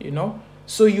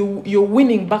 So you're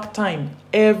winning back time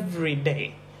every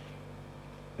day.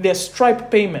 There's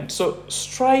Stripe payment. So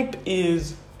Stripe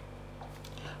is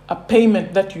a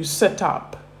payment that you set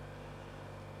up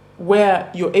where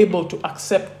you're able to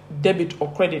accept debit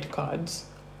or credit cards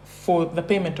for the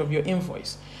payment of your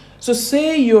invoice. So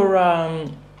say you're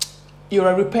a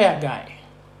repair guy.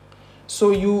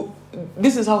 So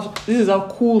this is how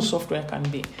cool software can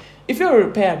be. If you're a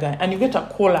repair guy and you get a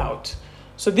call out,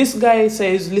 so this guy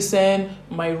says, listen,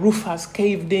 my roof has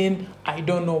caved in, I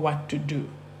don't know what to do.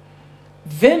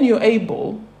 Then you're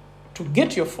able to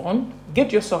get your phone,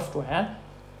 get your software,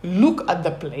 look at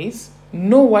the place,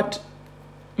 know what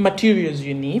materials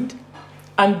you need,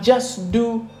 and just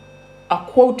do a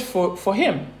quote for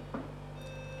him.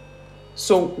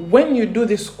 So when you do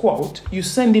this quote, you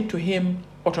send it to him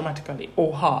automatically,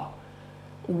 or her,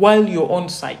 while you're on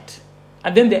site.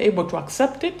 And then they're able to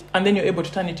accept it, and then you're able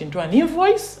to turn it into an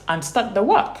invoice and start the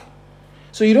work.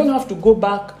 So you don't have to go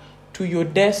back to your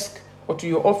desk or to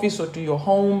your office or to your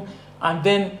home and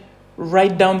then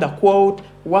write down the quote,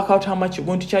 work out how much you're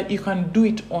going to charge. You can do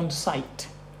it on site.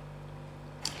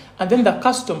 And then the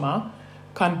customer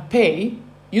can pay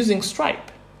using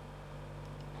Stripe.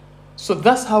 So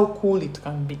that's how cool it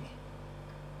can be.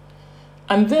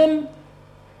 And then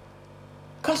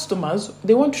customers,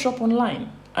 they want to shop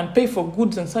online and pay for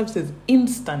goods and services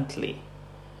instantly.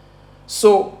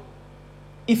 So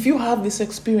if you have this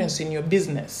experience in your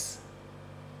business,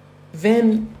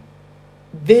 then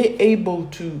they're able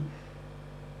to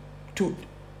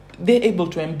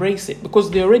embrace it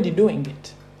because they're already doing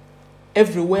it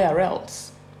everywhere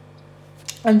else.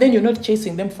 And then you're not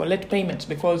chasing them for late payments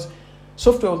because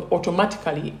software will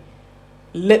automatically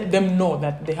let them know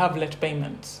that they have late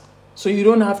payments. So you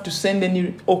don't have to send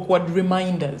any awkward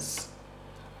reminders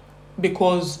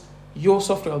because your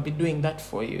software will be doing that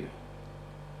for you.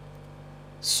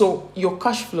 So your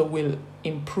cash flow will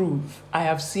improve. I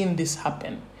have seen this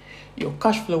happen. Your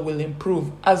cash flow will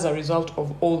improve as a result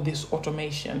of all this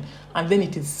automation, and then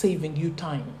it is saving you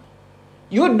time.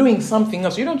 You're doing something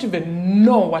else. You don't even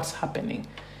know what's happening.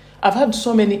 I've had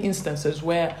so many instances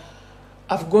where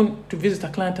I've gone to visit a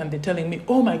client and they're telling me,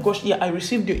 oh my gosh, yeah, I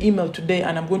received your email today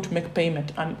and I'm going to make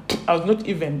payment. And I was not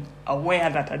even aware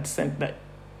that I'd sent that.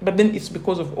 But then it's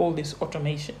because of all this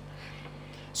automation.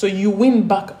 So you win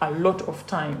back a lot of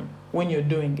time when you're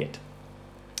doing it.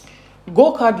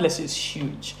 Go cardless is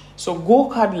huge. So go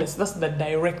cardless, that's the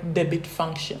direct debit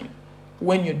function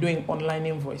when you're doing online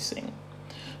invoicing.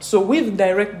 So with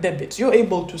direct debits, you're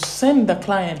able to send the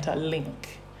client a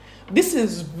link. This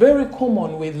is very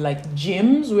common with like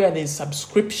gyms where there's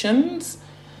subscriptions,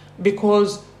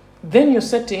 because then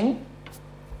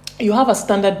you have a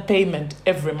standard payment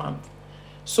every month.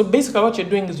 So basically what you're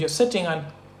doing is you're setting an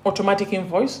automatic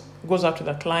invoice, goes out to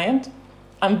the client,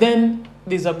 and then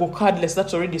there's a Go Cardless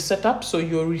that's already set up, so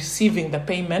you're receiving the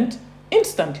payment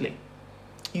instantly.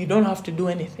 You don't have to do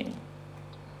anything.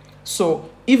 So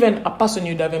even a person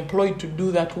you'd have employed to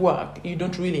do that work, you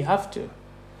don't really have to.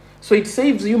 So it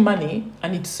saves you money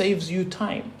and it saves you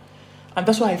time. And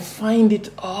that's why I find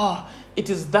it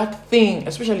is that thing,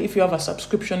 especially if you have a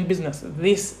subscription business,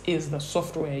 this is the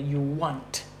software you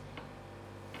want.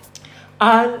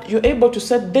 And you're able to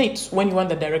set dates when you want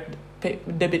the direct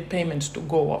debit payments to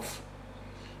go off.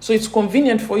 So it's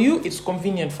convenient for you, it's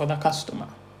convenient for the customer.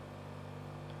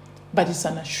 But it's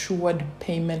an assured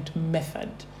payment method.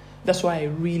 That's why I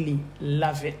really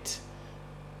love it.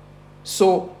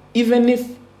 So even if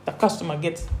the customer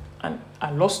gets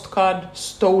a lost card,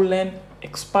 stolen,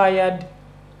 expired,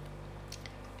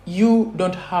 you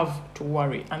don't have to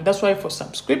worry. And that's why for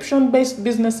subscription-based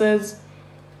businesses,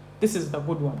 this is the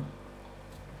good one.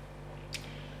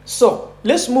 So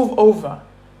let's move over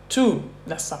to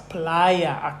the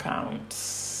supplier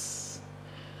accounts.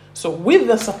 So with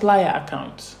the supplier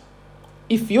account,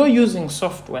 if you're using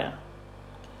software,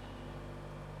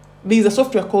 there's a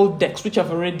software called Dex, which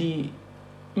I've already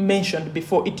mentioned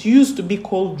before. It used to be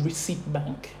called Receipt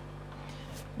Bank.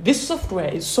 This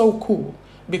software is so cool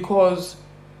because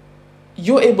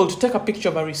you're able to take a picture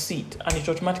of a receipt and it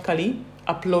automatically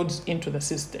uploads into the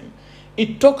system.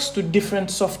 It talks to different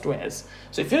softwares.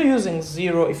 So if you're using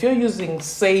Xero, if you're using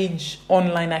Sage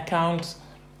online accounts,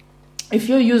 if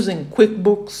you're using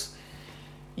QuickBooks,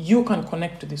 you can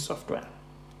connect to this software.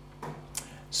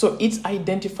 So it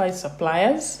identifies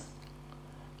suppliers,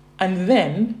 and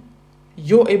then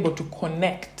you're able to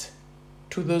connect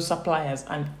to those suppliers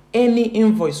and any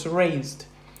invoice raised.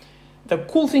 The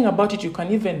cool thing about it, you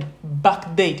can even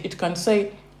backdate. It can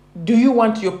say, do you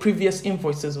want your previous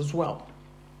invoices as well?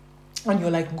 And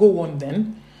you're like, go on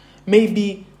then.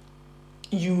 Maybe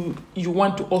you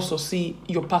want to also see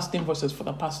your past invoices for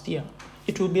the past year.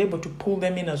 It will be able to pull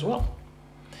them in as well.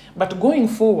 But going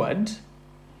forward,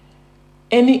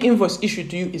 any invoice issued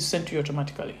to you is sent to you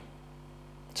automatically.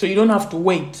 So you don't have to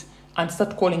wait and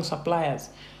start calling suppliers.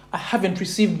 I haven't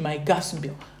received my gas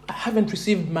bill. I haven't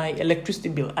received my electricity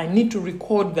bill. I need to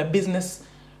record the business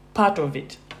part of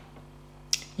it.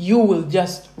 You will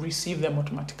just receive them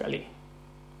automatically.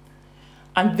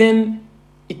 And then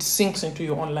it syncs into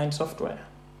your online software.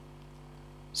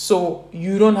 So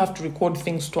you don't have to record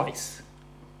things twice.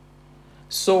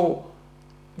 So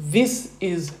this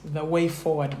is the way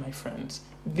forward, my friends.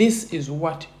 This is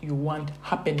what you want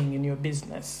happening in your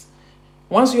business.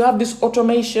 Once you have this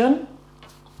automation,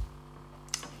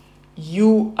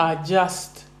 you are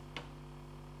just,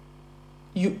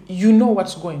 you know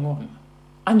what's going on.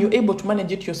 And you're able to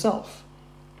manage it yourself.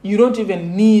 You don't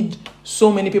even need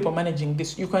so many people managing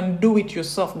this. You can do it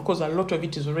yourself because a lot of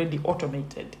it is already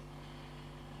automated.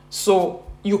 So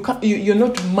you're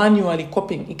not manually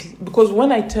copying it. Because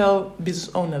when I tell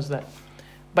business owners that,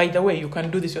 by the way, you can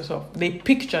do this yourself, they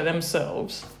picture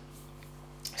themselves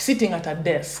sitting at a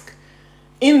desk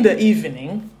in the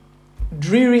evening,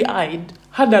 dreary-eyed,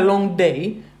 had a long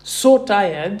day, so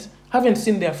tired, haven't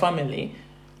seen their family,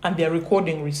 and they're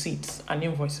recording receipts and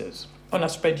invoices on a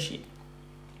spreadsheet.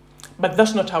 But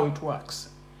that's not how it works.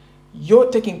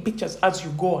 You're taking pictures as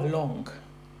you go along.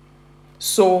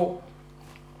 So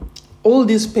all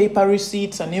these paper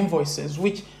receipts and invoices,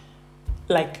 which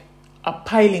like are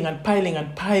piling and piling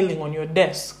and piling on your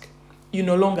desk, you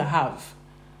no longer have.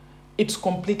 It's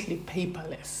completely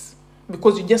paperless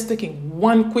because you're just taking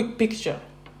one quick picture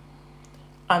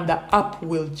and the app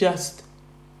will just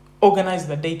organize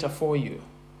the data for you.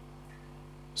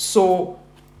 So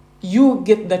you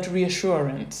get that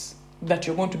reassurance that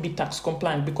you're going to be tax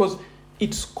compliant because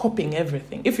it's copying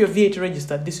everything. If you're VAT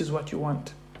registered, this is what you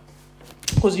want.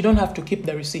 Because you don't have to keep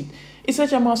the receipt. It's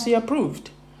HMRC approved.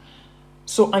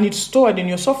 So, and it's stored in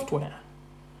your software.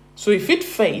 So if it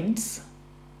fades,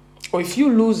 or if you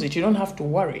lose it, you don't have to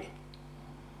worry.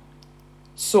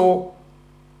 So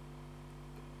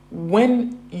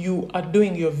when you are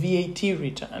doing your VAT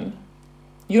return,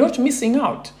 you're not missing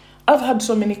out. I've had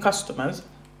so many customers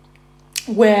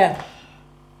where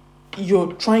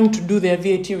you're trying to do their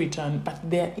VAT return, but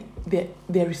their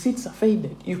receipts are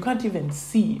faded. You can't even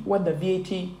see what the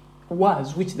VAT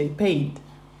was, which they paid.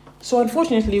 So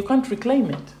unfortunately, you can't reclaim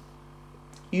it.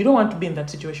 You don't want to be in that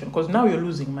situation because now you're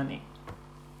losing money.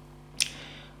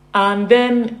 And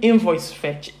then invoice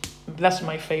fetch. That's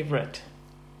my favorite,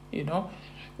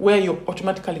 where you're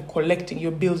automatically collecting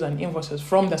your bills and invoices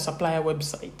from the supplier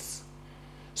websites.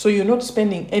 So you're not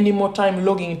spending any more time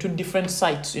logging into different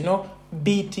sites,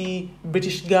 BT,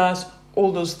 British Gas,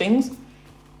 all those things.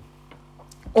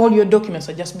 All your documents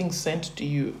are just being sent to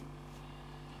you.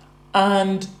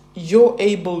 And you're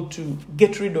able to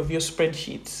get rid of your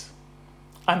spreadsheets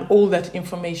and all that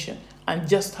information and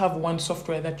just have one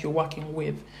software that you're working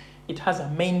with. It has a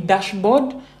main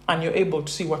dashboard and you're able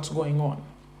to see what's going on.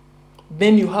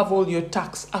 Then you have all your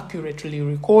tax accurately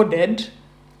recorded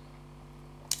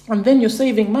and then you're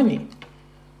saving money.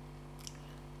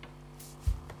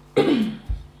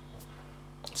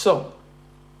 So,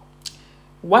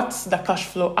 what's the cash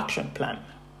flow action plan?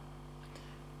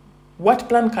 What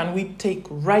plan can we take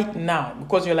right now?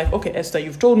 Because you're like, okay, Esther,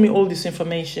 you've told me all this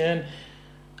information.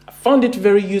 I found it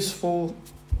very useful.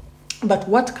 But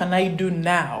what can I do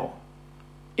now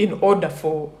in order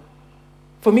for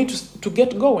me to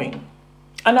get going?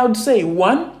 And I would say,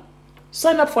 1,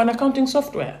 sign up for an accounting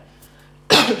software.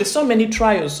 There's so many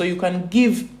trials, so you can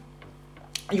give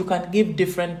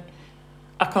different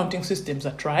accounting systems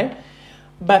a try.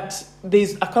 But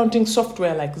there's accounting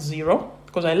software like Xero,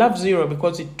 because I love Xero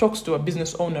because it talks to a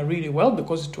business owner really well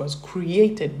because it was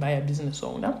created by a business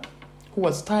owner who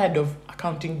was tired of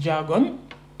accounting jargon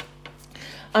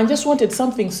and just wanted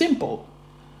something simple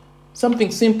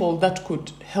that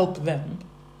could help them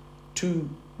to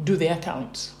do their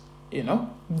accounts,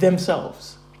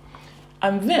 themselves.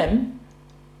 And then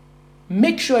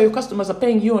make sure your customers are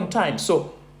paying you on time.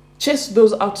 So chase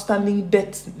those outstanding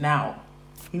debts now.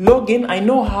 Log in. I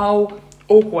know how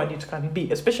awkward it can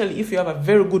be, especially if you have a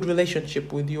very good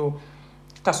relationship with your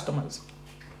customers.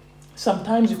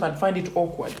 Sometimes you can find it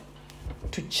awkward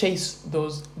to chase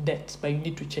those debts, but you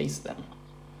need to chase them.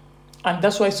 And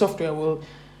that's why software will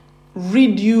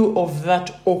rid you of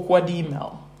that awkward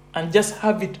email and just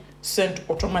have it sent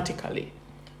automatically.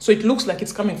 So it looks like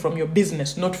it's coming from your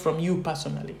business, not from you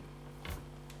personally.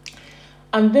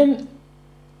 And then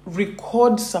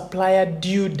record supplier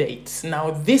due dates.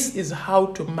 Now, this is how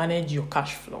to manage your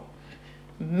cash flow.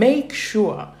 Make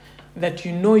sure that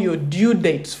you know your due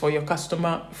dates for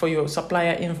your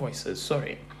supplier invoices.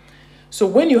 So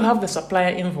when you have the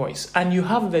supplier invoice and you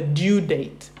have the due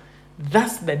date,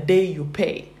 that's the day you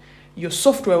pay. Your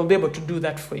software will be able to do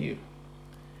that for you.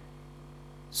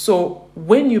 So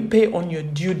when you pay on your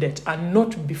due date and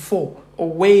not before or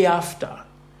way after,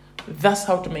 that's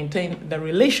how to maintain the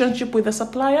relationship with the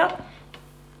supplier,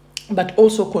 but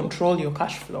also control your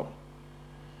cash flow.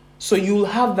 So you'll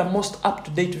have the most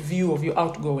up-to-date view of your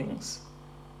outgoings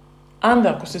and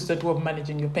the consistent way of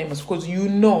managing your payments because you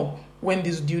know when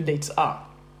these due dates are.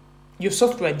 Your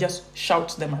software just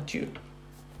shouts them at you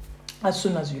as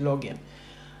soon as you log in.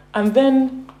 And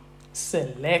then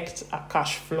select a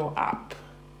cash flow app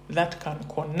that can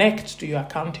connect to your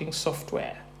accounting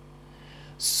software.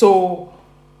 So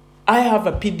I have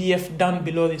a PDF down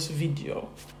below this video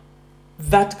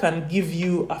that can give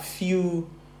you a few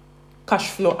cash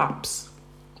flow apps.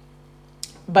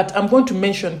 But I'm going to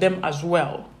mention them as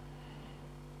well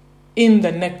in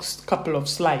the next couple of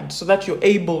slides so that you're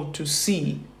able to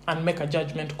see and make a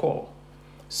judgment call.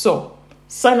 So,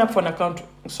 sign up for an account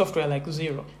software like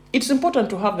Xero. It's important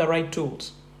to have the right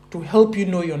tools to help you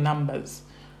know your numbers.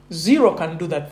 Xero can do that